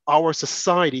fabric of our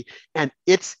society, and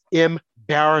it's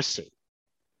embarrassing.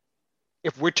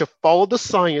 If we're to follow the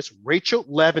science, Rachel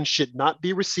Levin should not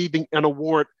be receiving an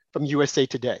award from USA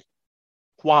Today.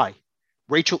 Why?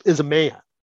 Rachel is a man.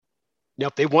 Now,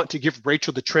 if they want to give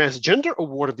Rachel the Transgender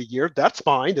Award of the Year, that's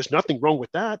fine. There's nothing wrong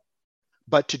with that.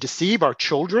 But to deceive our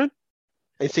children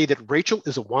and say that Rachel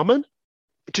is a woman,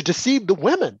 to deceive the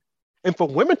women, and for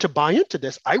women to buy into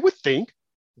this, I would think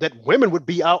that women would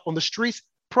be out on the streets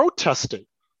protesting.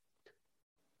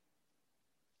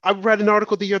 I read an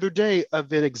article the other day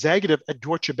of an executive at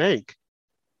Deutsche Bank,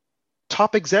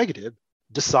 top executive,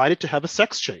 decided to have a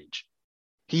sex change.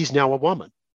 He's now a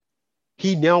woman.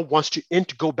 He now wants to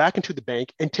go back into the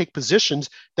bank and take positions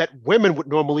that women would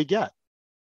normally get.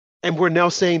 And we're now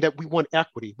saying that we want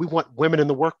equity. We want women in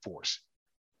the workforce.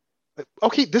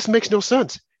 Okay, this makes no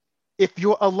sense. If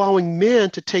you're allowing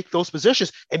men to take those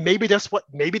positions, and maybe that's what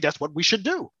we should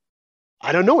do.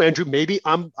 I don't know, Andrew. Maybe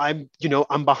I'm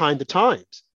behind the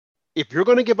times. If you're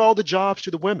going to give all the jobs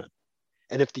to the women,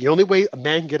 and if the only way a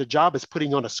man can get a job is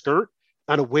putting on a skirt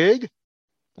and a wig,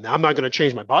 now I'm not going to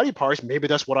change my body parts. Maybe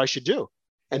that's what I should do.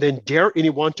 And then dare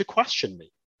anyone to question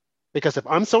me. Because if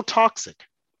I'm so toxic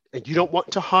and you don't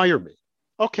want to hire me,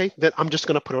 okay, then I'm just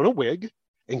going to put on a wig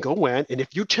and go in. And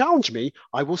if you challenge me,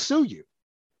 I will sue you.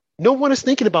 No one is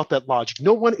thinking about that logic.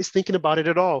 No one is thinking about it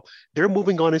at all. They're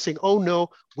moving on and saying, oh no,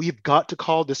 we've got to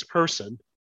call this person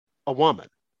a woman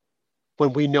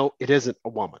when we know it isn't a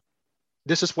woman.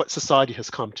 This is what society has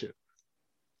come to.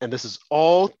 And this is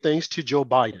all thanks to Joe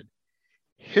Biden.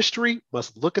 History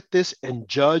must look at this and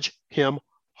judge him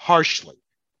harshly.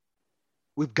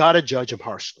 We've got to judge him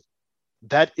harshly.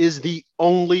 That is the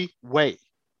only way.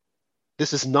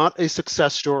 This is not a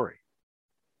success story.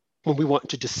 When we want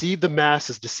to deceive the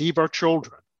masses, deceive our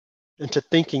children into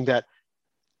thinking that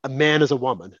a man is a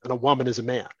woman and a woman is a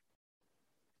man.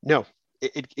 No,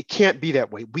 it can't be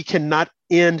that way. We cannot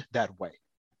end that way.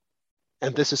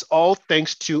 And this is all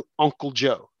thanks to Uncle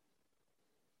Joe.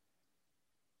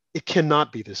 It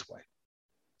cannot be this way.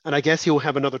 And I guess he'll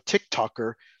have another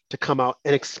TikToker to come out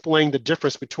and explain the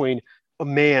difference between a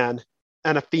man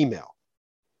and a female.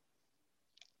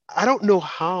 I don't know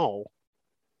how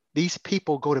these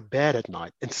people go to bed at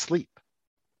night and sleep,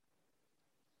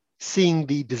 seeing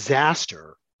the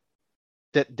disaster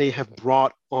that they have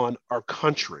brought on our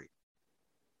country.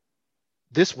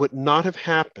 This would not have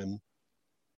happened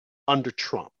under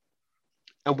Trump.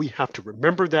 And we have to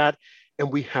remember that,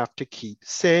 and we have to keep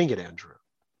saying it, Andrew.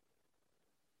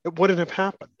 It wouldn't have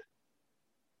happened.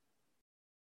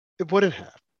 It wouldn't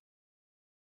have.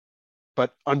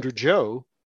 But under Joe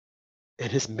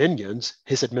and his minions,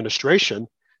 his administration,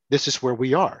 this is where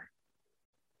we are.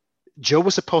 Joe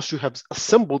was supposed to have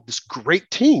assembled this great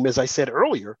team, as I said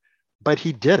earlier, but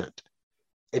he didn't.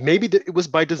 And maybe it was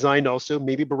by design also.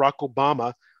 Maybe Barack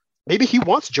Obama, maybe he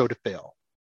wants Joe to fail.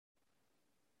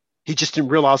 He just didn't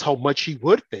realize how much he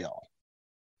would fail.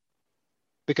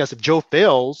 Because if Joe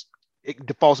fails, it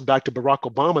defaults back to Barack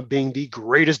Obama being the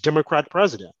greatest Democrat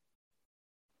president.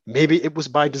 Maybe it was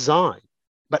by design.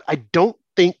 But I don't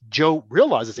think Joe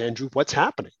realizes, Andrew, what's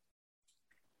happening.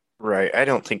 Right. I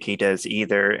don't think he does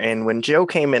either. And when Joe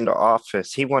came into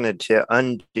office, he wanted to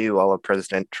undo all of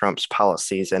President Trump's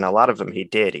policies, and a lot of them he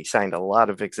did. He signed a lot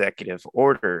of executive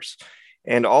orders.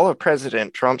 And all of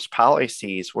President Trump's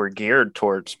policies were geared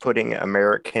towards putting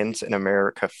Americans in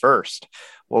America first.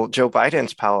 Well, Joe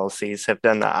Biden's policies have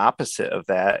done the opposite of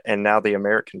that. And now the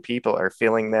American people are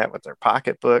feeling that with their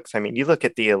pocketbooks. I mean, you look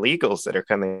at the illegals that are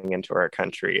coming into our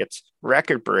country. It's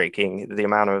record breaking, the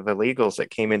amount of illegals that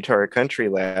came into our country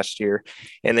last year,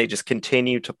 and they just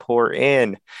continue to pour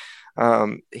in.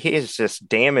 He has just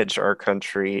damaged our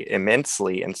country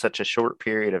immensely in such a short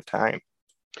period of time.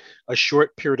 A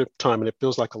short period of time, and it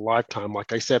feels like a lifetime.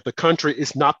 Like I said, the country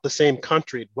is not the same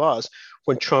country it was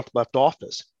when Trump left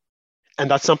office. And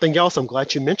that's something else. I'm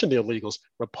glad you mentioned the illegals.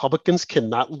 Republicans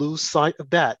cannot lose sight of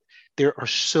that. There are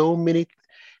so many,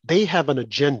 they have an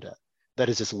agenda that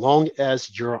is as long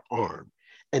as your arm.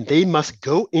 And they must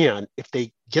go in, if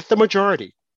they get the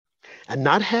majority, and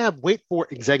not wait for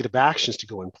executive actions to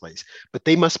go in place, but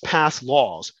they must pass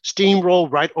laws,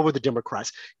 steamroll right over the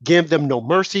Democrats, give them no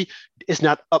mercy. It's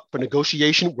not up for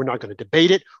negotiation. We're not going to debate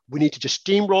it. We need to just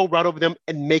steamroll right over them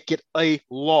and make it a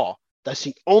law. That's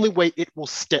the only way it will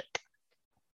stick.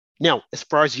 Now, as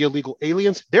far as the illegal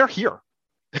aliens, they're here.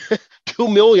 2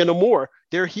 million or more,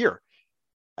 they're here.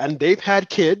 And they've had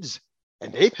kids,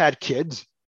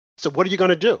 So what are you going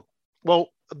to do? Well,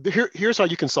 here's how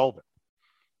you can solve it.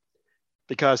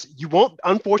 because you won't,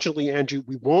 unfortunately, Andrew,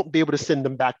 we won't be able to send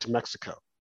them back to Mexico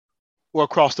or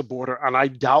across the border. And I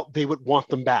doubt they would want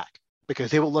them back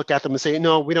because they will look at them and say,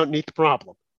 no, we don't need the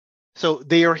problem. So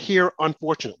they are here,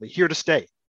 unfortunately, here to stay.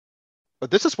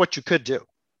 But this is what you could do,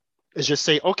 is just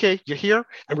say, okay, you're here,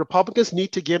 and Republicans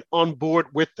need to get on board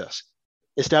with this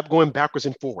and stop going backwards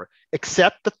and forward.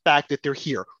 Accept the fact that they're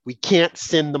here. We can't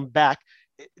send them back.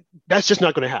 That's just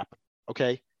not going to happen,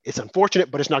 okay? It's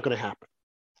unfortunate, but it's not going to happen.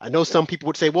 I know some people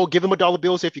would say, well, give them $1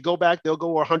 bill. So if you go back, they'll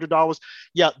go $100.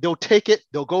 Yeah, they'll take it,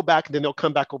 they'll go back, and then they'll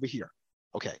come back over here.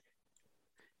 Okay.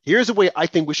 Here's the way I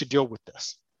think we should deal with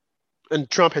this. And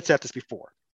Trump had said this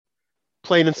before.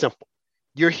 Plain and simple.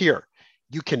 You're here.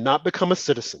 You cannot become a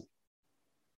citizen.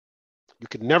 You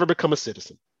can never become a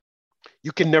citizen.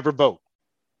 You can never vote.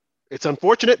 It's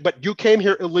unfortunate, but you came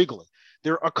here illegally.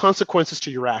 There are consequences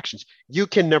to your actions. You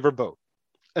can never vote.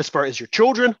 As far as your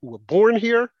children who were born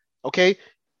here, okay,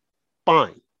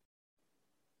 fine.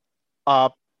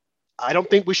 I don't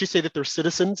think we should say that they're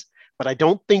citizens, but I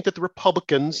don't think that the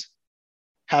Republicans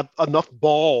have enough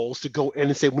balls to go in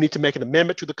and say, we need to make an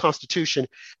amendment to the Constitution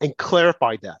and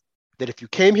clarify that if you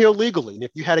came here legally and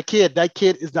if you had a kid, that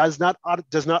kid does not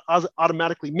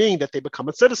automatically mean that they become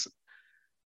a citizen.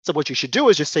 So what you should do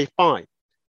is just say, fine,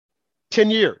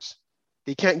 10 years.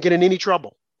 They can't get in any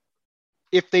trouble.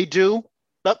 If they do,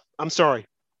 I'm sorry.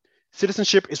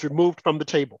 Citizenship is removed from the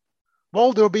table.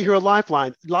 Well, they'll be here a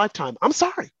lifetime. I'm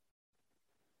sorry.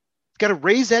 Got to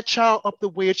raise that child up the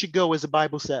way it should go, as the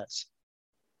Bible says.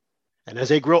 And as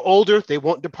they grow older, they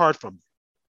won't depart from you.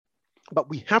 But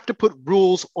we have to put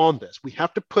rules on this. We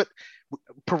have to put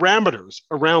parameters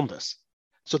around this.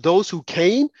 So those who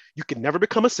came, you can never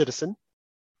become a citizen.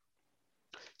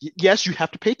 Yes, you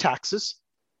have to pay taxes.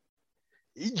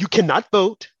 You cannot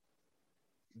vote.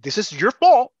 This is your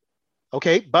fault,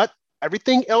 okay? But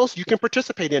everything else you can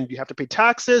participate in. You have to pay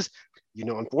taxes. You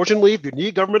know, unfortunately, if you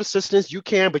need government assistance, you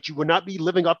can, but you will not be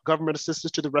living up government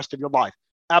assistance to the rest of your life.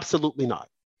 Absolutely not.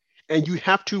 And you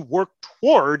have to work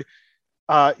toward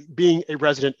being a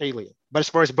resident alien. But as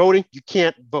far as voting, you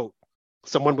can't vote.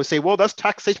 Someone would say, well, that's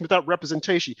taxation without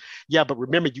representation. Yeah, but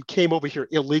remember, you came over here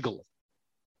illegally.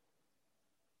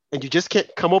 And you just can't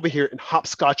come over here and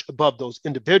hopscotch above those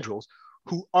individuals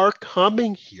who are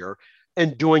coming here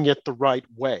and doing it the right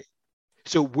way.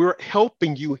 So we're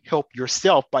helping you help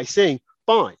yourself by saying,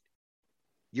 fine,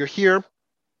 you're here,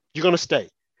 you're going to stay,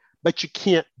 but you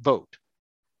can't vote.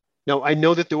 Now, I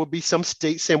know that there will be some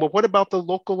states saying, well, what about the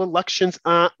local elections?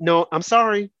 No, I'm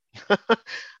sorry.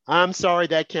 I'm sorry,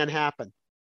 that can't happen.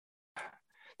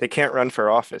 They can't run for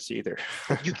office either.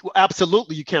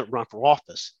 Absolutely, you can't run for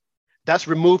office. That's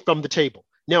removed from the table.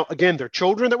 Now, again, they're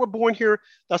children that were born here.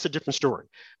 That's a different story.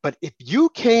 But if you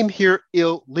came here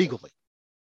illegally,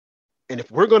 and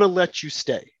if we're going to let you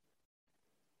stay,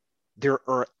 there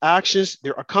are actions,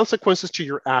 there are consequences to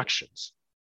your actions.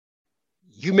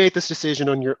 You made this decision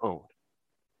on your own.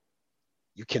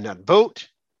 You cannot vote.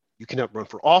 You cannot run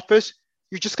for office.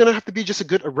 You're just going to have to be just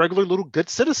a regular little good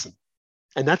citizen.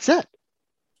 And that's it.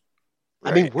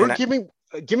 Right. I mean, we're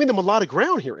giving them a lot of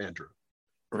ground here, Andrew.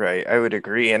 Right. I would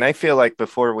agree. And I feel like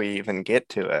before we even get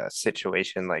to a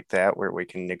situation like that, where we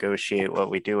can negotiate what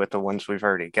we do with the ones we've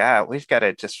already got, we've got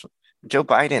to Joe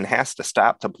Biden has to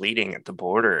stop the bleeding at the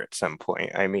border at some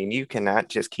point. I mean, you cannot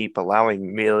just keep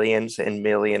allowing millions and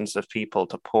millions of people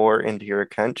to pour into your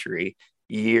country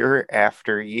year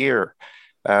after year.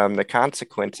 The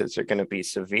consequences are going to be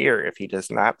severe if he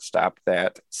does not stop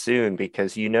that soon,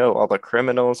 because all the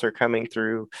criminals are coming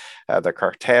through, the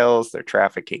cartels, they're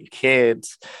trafficking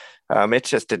kids. It's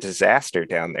just a disaster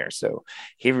down there. So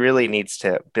he really needs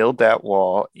to build that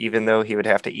wall, even though he would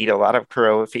have to eat a lot of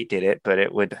crow if he did it, but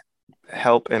it would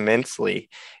help immensely,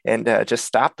 and just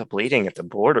stop the bleeding at the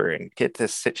border and get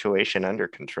this situation under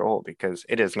control, because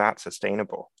it is not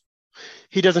sustainable.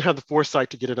 He doesn't have the foresight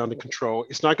to get it under control.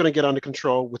 It's not going to get under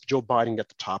control with Joe Biden at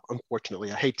the top,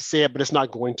 unfortunately. I hate to say it, but it's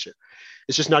not going to.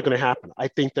 It's just not going to happen. I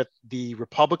think that the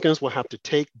Republicans will have to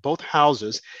take both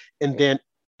houses and then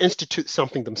institute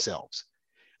something themselves.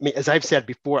 I mean, as I've said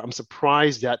before, I'm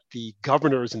surprised that the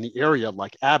governors in the area,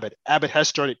 like Abbott has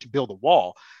started to build a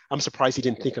wall. I'm surprised he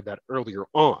didn't think of that earlier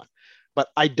on. But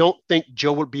I don't think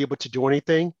Joe would be able to do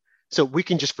anything. So we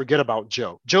can just forget about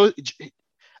Joe.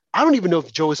 I don't even know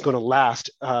if Joe is going to last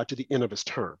to the end of his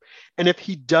term. And if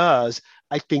he does,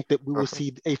 I think that we will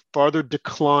see a further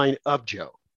decline of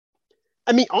Joe.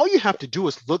 I mean, all you have to do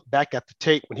is look back at the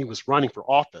tape when he was running for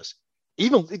office.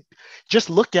 Even just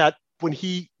look at when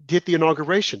he did the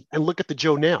inauguration and look at the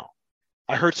Joe now.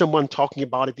 I heard someone talking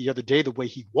about it the other day, the way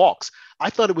he walks.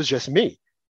 I thought it was just me.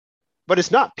 But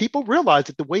it's not. People realize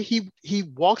that the way he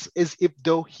walks is if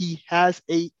though he has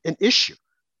an issue.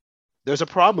 There's a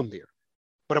problem there.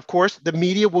 But of course, the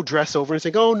media will dress over and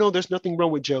say, oh, no, there's nothing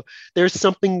wrong with Joe. There's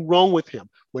something wrong with him.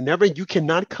 Whenever you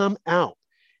cannot come out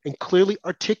and clearly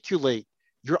articulate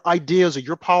your ideas or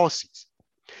your policies,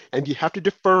 and you have to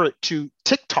defer it to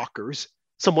TikTokers,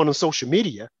 someone on social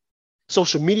media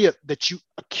that you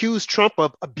accuse Trump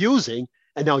of abusing,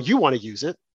 and now you want to use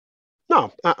it.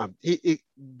 No, the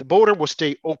border will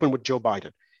stay open with Joe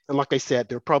Biden. And like I said,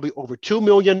 there are probably over 2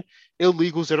 million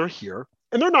illegals that are here.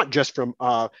 And they're not just from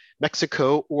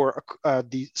Mexico or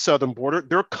the southern border.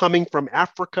 They're coming from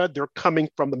Africa. They're coming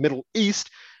from the Middle East.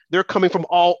 They're coming from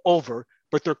all over,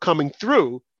 but they're coming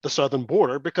through the southern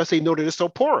border because they know that it's so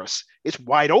porous. It's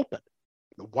wide open.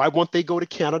 Why won't they go to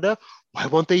Canada? Why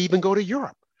won't they even go to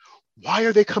Europe? Why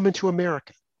are they coming to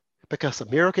America? Because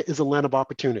America is a land of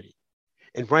opportunity.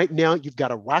 And right now, you've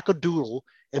got a wackadoodle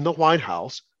in the White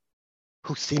House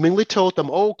who seemingly told them,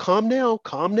 oh, calm down,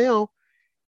 calm down.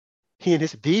 He and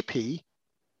his VP,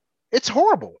 it's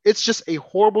horrible. It's just a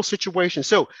horrible situation.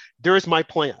 So there is my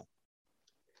plan.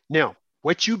 Now,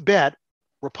 what you bet,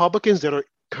 Republicans that are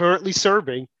currently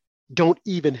serving don't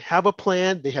even have a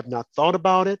plan. They have not thought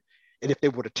about it. And if they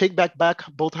were to take back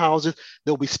both houses,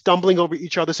 they'll be stumbling over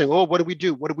each other saying, oh, what do we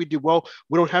do? What do we do? Well,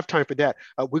 we don't have time for that.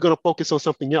 We're going to focus on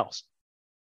something else.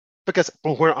 Because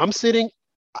from where I'm sitting,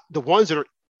 the ones that are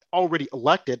already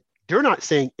elected, they're not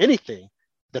saying anything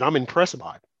that I'm impressed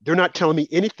by. They're not telling me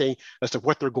anything as to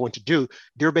what they're going to do.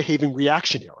 They're behaving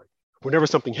reactionary. Whenever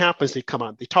something happens, they come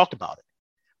out, they talk about it.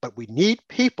 But we need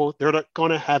people that are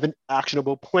going to have an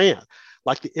actionable plan,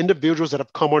 like the individuals that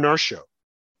have come on our show.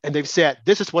 And they've said,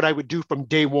 this is what I would do from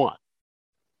day one.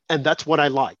 And that's what I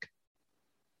like.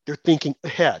 They're thinking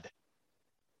ahead.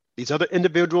 These other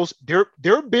individuals,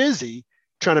 they're busy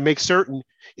trying to make certain,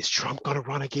 is Trump going to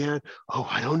run again? Oh,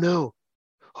 I don't know.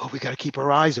 Oh, we got to keep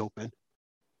our eyes open.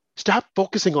 Stop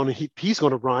focusing on he's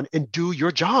going to run and do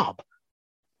your job.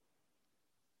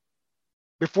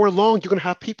 Before long, you're going to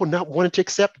have people not wanting to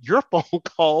accept your phone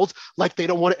calls like they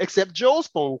don't want to accept Joe's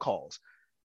phone calls.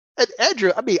 And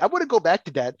Andrew, I want to go back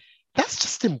to that. That's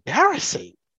just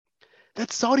embarrassing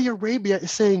that Saudi Arabia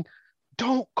is saying,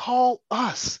 don't call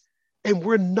us and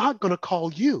we're not going to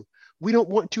call you. We don't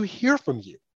want to hear from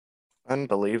you.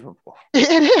 Unbelievable.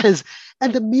 It is.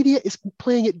 And the media is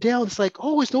playing it down. It's like,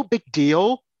 oh, it's no big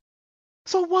deal.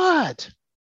 So what?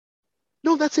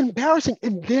 No, that's embarrassing.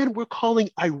 And then we're calling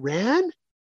Iran?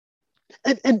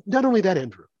 And not only that,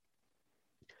 Andrew,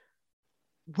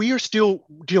 we are still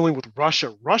dealing with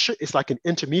Russia. Russia is like an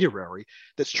intermediary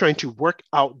that's trying to work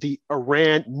out the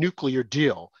Iran nuclear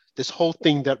deal, this whole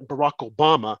thing that Barack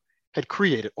Obama had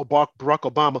created. Barack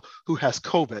Obama, who has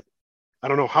COVID. I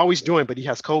don't know how he's doing, but he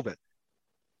has COVID.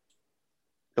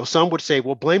 Now, some would say,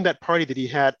 well, blame that party that he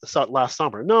had last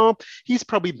summer. No, he's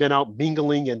probably been out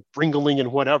mingling and fringling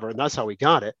and whatever, and that's how he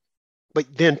got it. But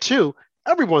then, too,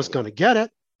 everyone's going to get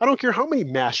it. I don't care how many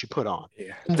masks you put on.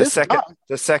 Yeah.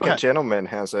 The second gentleman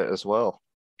has it as well.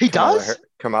 He does?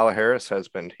 Kamala Harris'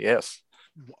 husband, yes.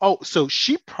 Oh, so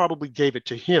she probably gave it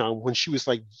to him when she was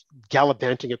like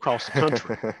gallivanting across the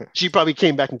country. She probably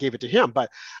came back and gave it to him.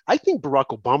 But I think Barack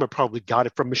Obama probably got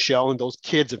it from Michelle and those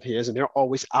kids of his, and they're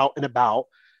always out and about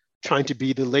trying to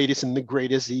be the latest and the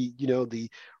greatest, the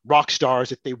rock stars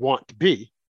that they want to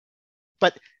be.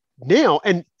 But now,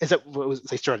 and as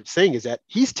they started saying, is that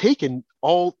he's taken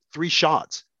all 3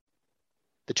 shots,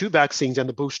 the 2 vaccines and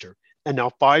the booster. And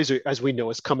now Pfizer, as we know,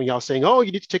 is coming out saying, oh,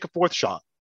 you need to take a 4th shot.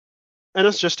 And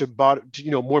it's just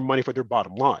more money for their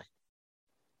bottom line.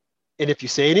 And if you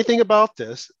say anything about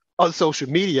this on social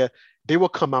media, they will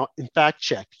come out and fact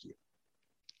check you.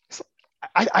 So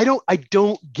I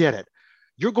don't get it.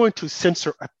 You're going to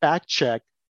censor a fact check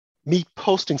me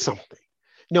posting something.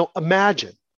 Now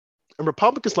imagine, and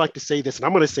Republicans like to say this, and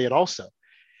I'm going to say it also,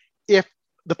 if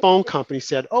the phone company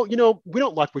said, oh, we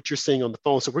don't like what you're saying on the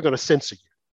phone, so we're going to censor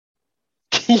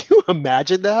you. Can you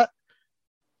imagine that?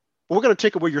 We're going to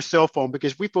take away your cell phone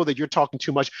because we feel that you're talking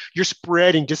too much. You're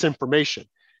spreading disinformation.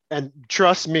 And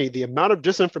trust me, the amount of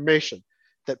disinformation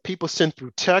that people send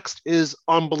through text is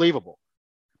unbelievable.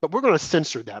 But we're going to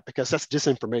censor that because that's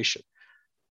disinformation.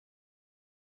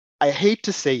 I hate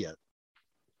to say it,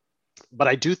 but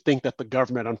I do think that the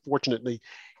government, unfortunately,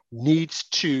 needs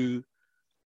to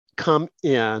come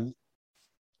in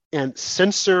and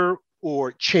censor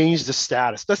or change the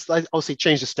status. I'll say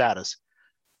change the status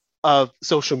of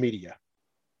social media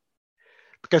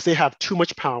because they have too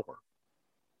much power.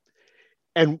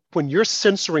 And when you're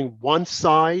censoring one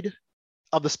side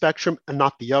of the spectrum and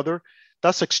not the other,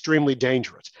 that's extremely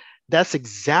dangerous. That's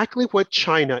exactly what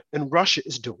China and Russia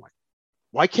is doing.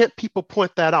 Why can't people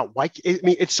point that out?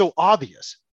 It's so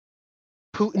obvious.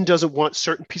 Putin doesn't want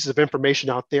certain pieces of information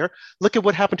out there. Look at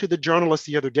what happened to the journalist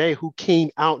the other day who came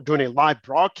out during a live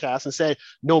broadcast and said,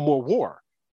 no more war.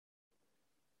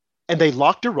 And they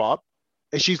locked her up,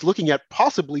 and she's looking at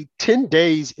possibly 10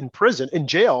 days in prison, in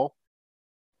jail,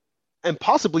 and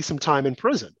possibly some time in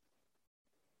prison.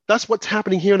 That's what's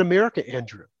happening here in America,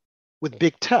 Andrew, with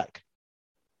big tech.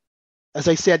 As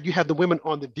I said, you have the women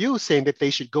on The View saying that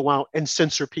they should go out and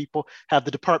censor people, have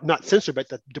the department, not censor, but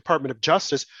the Department of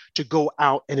Justice to go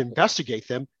out and investigate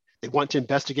them. They want to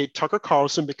investigate Tucker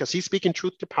Carlson because he's speaking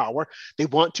truth to power. They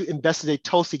want to investigate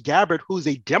Tulsi Gabbard, who's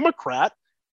a Democrat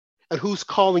and who's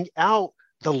calling out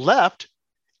the left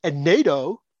and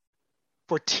NATO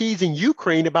for teasing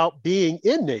Ukraine about being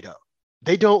in NATO.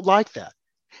 They don't like that.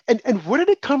 And where did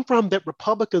it come from that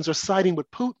Republicans are siding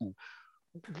with Putin?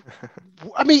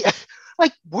 I mean,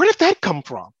 like, where did that come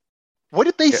from? What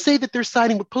did they say that they're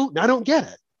siding with Putin? I don't get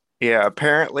it. Yeah,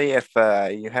 apparently if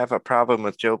you have a problem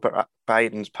with Joe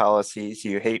Biden's policies,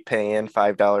 you hate paying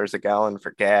 $5 a gallon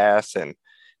for gas and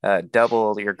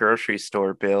double your grocery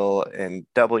store bill and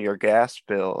double your gas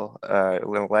bill,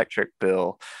 electric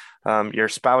bill. You're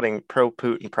spouting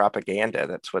pro-Putin propaganda.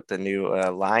 That's what the new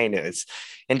line is.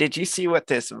 And did you see what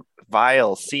this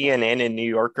vile CNN and New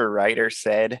Yorker writer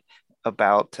said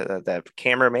about the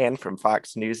cameraman from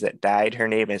Fox News that died? Her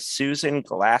name is Susan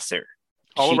Glasser.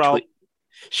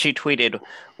 She tweeted,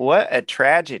 "What a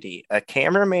tragedy. A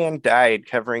cameraman died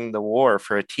covering the war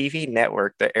for a TV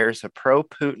network that airs a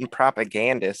pro-Putin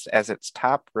propagandist as its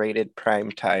top-rated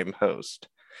primetime host."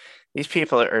 These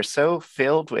people are so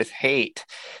filled with hate,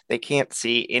 they can't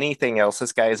see anything else.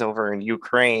 This guy's over in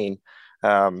Ukraine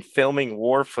filming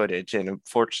war footage, and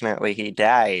unfortunately he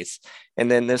dies.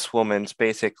 And then this woman's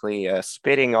basically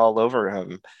spitting all over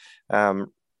him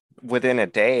within a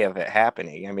day of it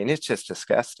happening. I mean, it's just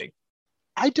disgusting.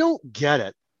 I don't get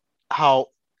it, how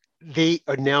they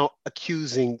are now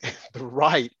accusing the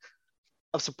right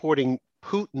of supporting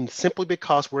Putin simply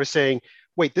because we're saying,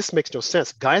 wait, this makes no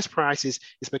sense. Gas prices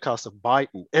is because of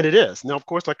Biden. And it is. Now, of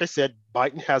course, like I said,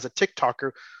 Biden has a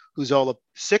TikToker who's all of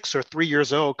 6 or 3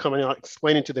 years old coming out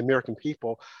explaining to the American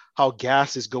people how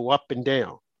gases go up and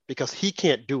down because he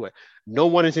can't do it. No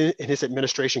one in his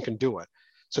administration can do it.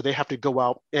 So they have to go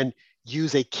out and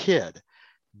use a kid.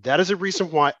 That is a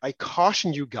reason why I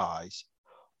caution you guys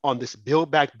on this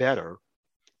Build Back Better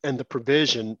and the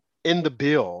provision in the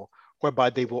bill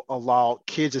whereby they will allow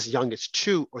kids as young as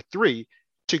 2 or 3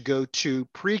 to go to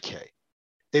pre-K.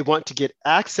 They want to get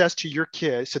access to your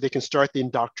kids so they can start the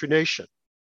indoctrination.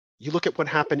 You look at what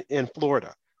happened in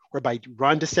Florida, whereby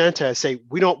Ron DeSantis say,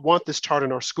 we don't want this taught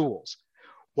in our schools.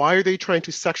 Why are they trying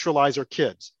to sexualize our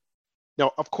kids?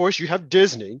 Now, of course, you have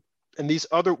Disney and these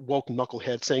other woke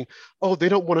knuckleheads saying, oh, they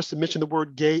don't want us to mention the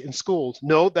word gay in schools.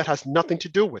 No, that has nothing to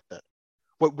do with it.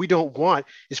 What we don't want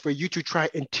is for you to try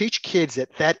and teach kids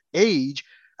at that age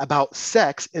about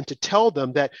sex and to tell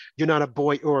them that you're not a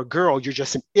boy or a girl, you're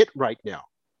just an it right now.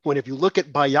 When if you look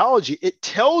at biology, it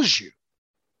tells you,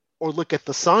 or look at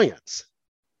the science,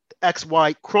 the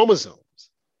XY chromosomes.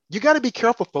 You got to be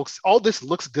careful, folks. All this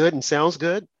looks good and sounds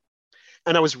good.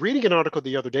 And I was reading an article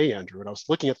the other day, Andrew, and I was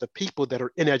looking at the people that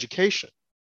are in education.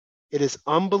 It is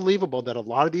unbelievable that a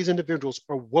lot of these individuals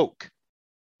are woke.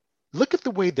 Look at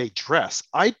the way they dress.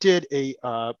 I did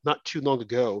not too long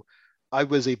ago, I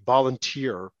was a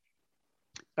volunteer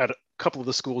at a couple of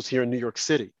the schools here in New York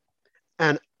City.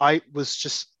 And I was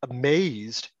just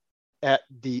amazed at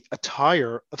the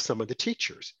attire of some of the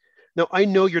teachers. Now, I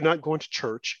know you're not going to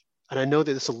church, and I know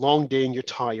that it's a long day and you're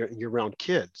tired and you're around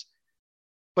kids.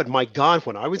 But my God,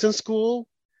 when I was in school,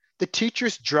 the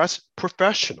teachers dressed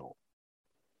professional.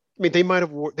 I mean, they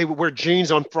would wear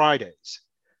jeans on Fridays,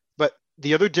 but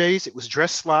the other days it was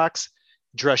dress slacks,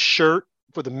 dress shirt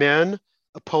for the men,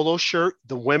 a polo shirt.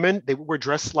 The women, they would wear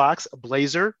dress slacks, a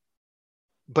blazer.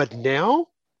 But now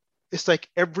it's like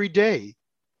every day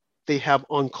they have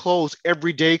on clothes,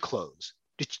 everyday clothes.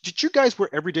 Did you guys wear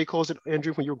everyday clothes,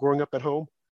 Andrew, when you were growing up at home?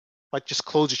 Like just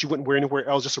clothes that you wouldn't wear anywhere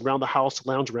else, just around the house to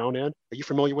lounge around in? Are you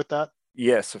familiar with that?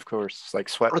 Yes, of course. Like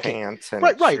sweatpants and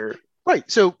right. shirt. Right.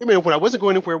 So, I mean, when I wasn't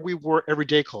going anywhere, we wore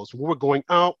everyday clothes. When we were going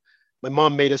out, my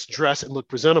mom made us dress and look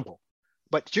presentable.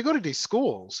 But you go to these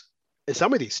schools, and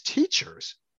some of these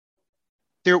teachers,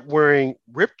 they're wearing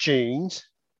ripped jeans.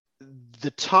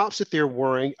 The tops that they're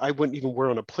wearing, I wouldn't even wear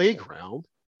on a playground.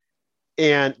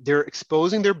 And they're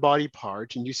exposing their body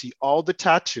parts, and you see all the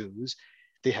tattoos.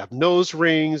 They have nose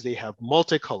rings. They have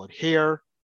multicolored hair.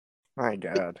 My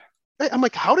God. I'm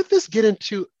like, how did this get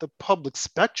into the public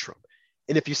spectrum?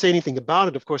 And if you say anything about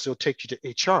it, of course, it'll take you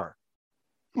to HR.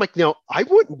 I'm like, now, I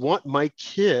wouldn't want my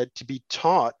kid to be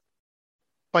taught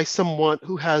by someone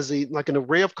who has an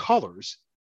array of colors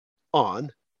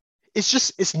on.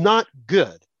 It's not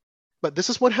good. But this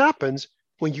is what happens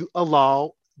when you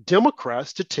allow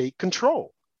Democrats to take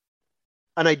control.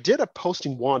 And I did a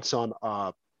posting once on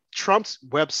Trump's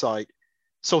website,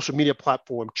 social media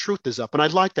platform, Truth is up. And I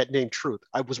like that name, Truth.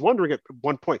 I was wondering at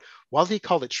one point, why did he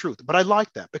call it Truth? But I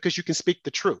like that because you can speak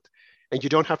the truth and you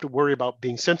don't have to worry about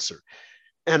being censored.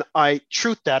 And I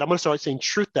truth that. I'm going to start saying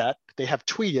truth that. They have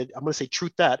tweeted. I'm going to say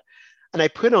truth that. And I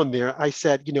put on there, I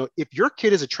said, if your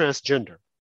kid is a transgender,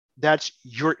 that's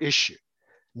your issue,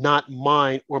 not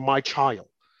mine or my child.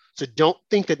 So don't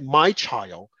think that my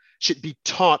child should be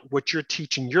taught what you're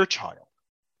teaching your child.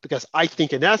 Because I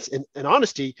think in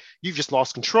honesty, you've just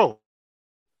lost control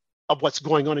of what's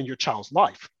going on in your child's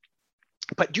life.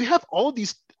 But you have all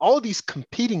of these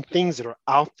competing things that are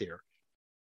out there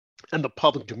in the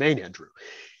public domain, Andrew.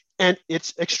 And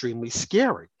it's extremely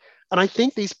scary. And I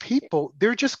think these people,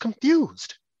 they're just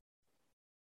confused.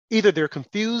 Either they're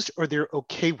confused or they're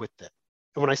okay with it.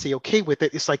 And when I say okay with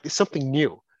it, it's like it's something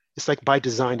new. It's like by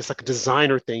design. It's like a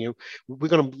designer thing. We're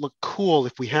going to look cool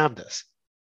if we have this.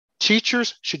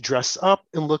 Teachers should dress up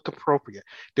and look appropriate.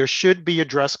 There should be a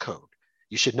dress code.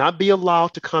 You should not be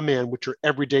allowed to come in with your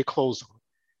everyday clothes on.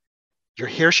 Your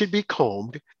hair should be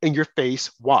combed and your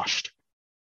face washed.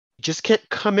 You just can't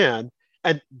come in.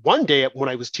 And one day when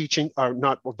I was teaching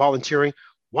or volunteering,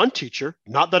 one teacher,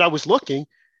 not that I was looking,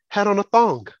 had on a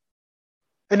thong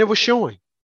and it was showing.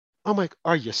 I'm like,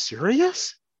 are you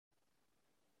serious?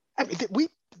 I mean,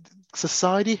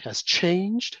 society has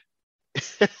changed.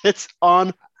 It's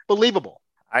unbelievable.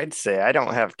 I'd say I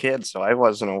don't have kids, so I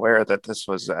wasn't aware that this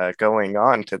was going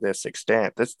on to this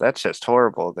extent. That's just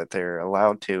horrible that they're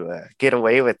allowed to get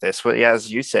away with this. Well, yeah,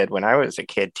 as you said, when I was a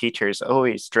kid, teachers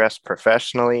always dressed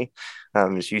professionally.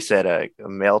 As you said, a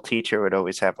male teacher would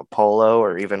always have a polo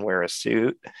or even wear a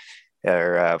suit,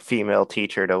 or a female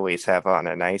teacher would always have on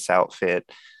a nice outfit.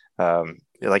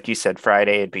 Like you said,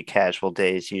 Friday it'd be casual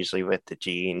days, usually with the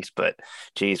jeans. But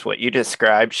geez, what you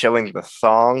described, showing the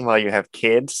thong while you have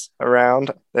kids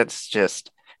around, that's just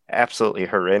absolutely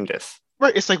horrendous.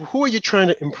 Right. It's like, who are you trying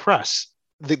to impress?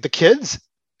 The kids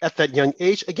at that young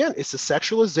age? Again, it's the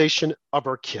sexualization of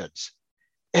our kids,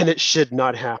 and it should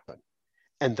not happen.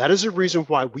 And that is the reason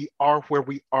why we are where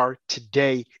we are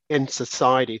today in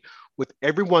society. With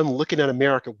everyone looking at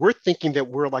America, we're thinking that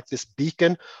we're like this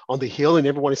beacon on the hill and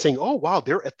everyone is saying, oh, wow,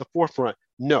 they're at the forefront.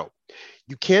 No,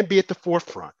 you can't be at the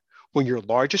forefront when your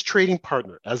largest trading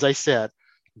partner, as I said,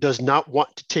 does not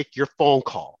want to take your phone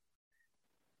call.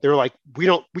 They're like, we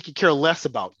could care less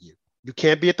about you. You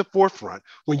can't be at the forefront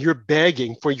when you're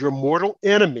begging for your mortal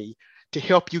enemy to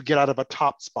help you get out of a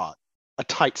tight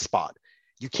spot.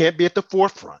 You can't be at the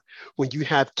forefront when you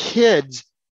have kids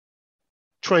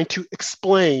trying to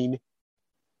explain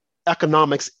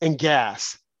economics and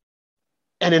gas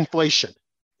and inflation.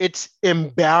 It's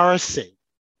embarrassing.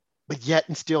 But yet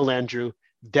and still, Andrew,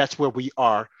 that's where we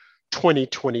are,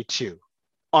 2022.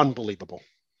 Unbelievable.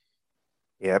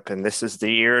 Yep, and this is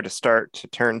the year to start to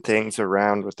turn things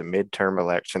around with the midterm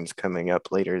elections coming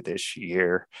up later this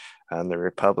year. The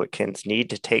Republicans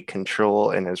need to take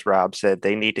control, and as Rob said,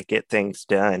 they need to get things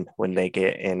done when they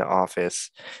get in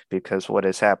office, because what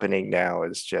is happening now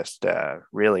is just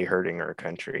really hurting our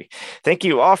country. Thank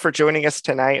you all for joining us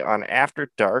tonight on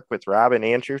After Dark with Rob and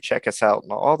Andrew. Check us out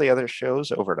on all the other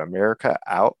shows over at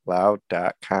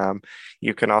AmericaOutloud.com.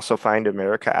 You can also find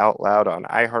America Out Loud on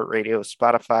iHeartRadio,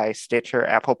 Spotify, Stitcher,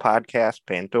 Apple Podcasts,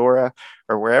 Pandora,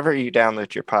 or wherever you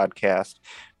download your podcast.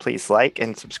 Please like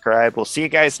and subscribe. We'll see you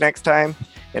guys next time.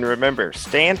 And remember,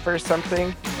 stand for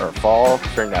something or fall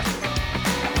for nothing.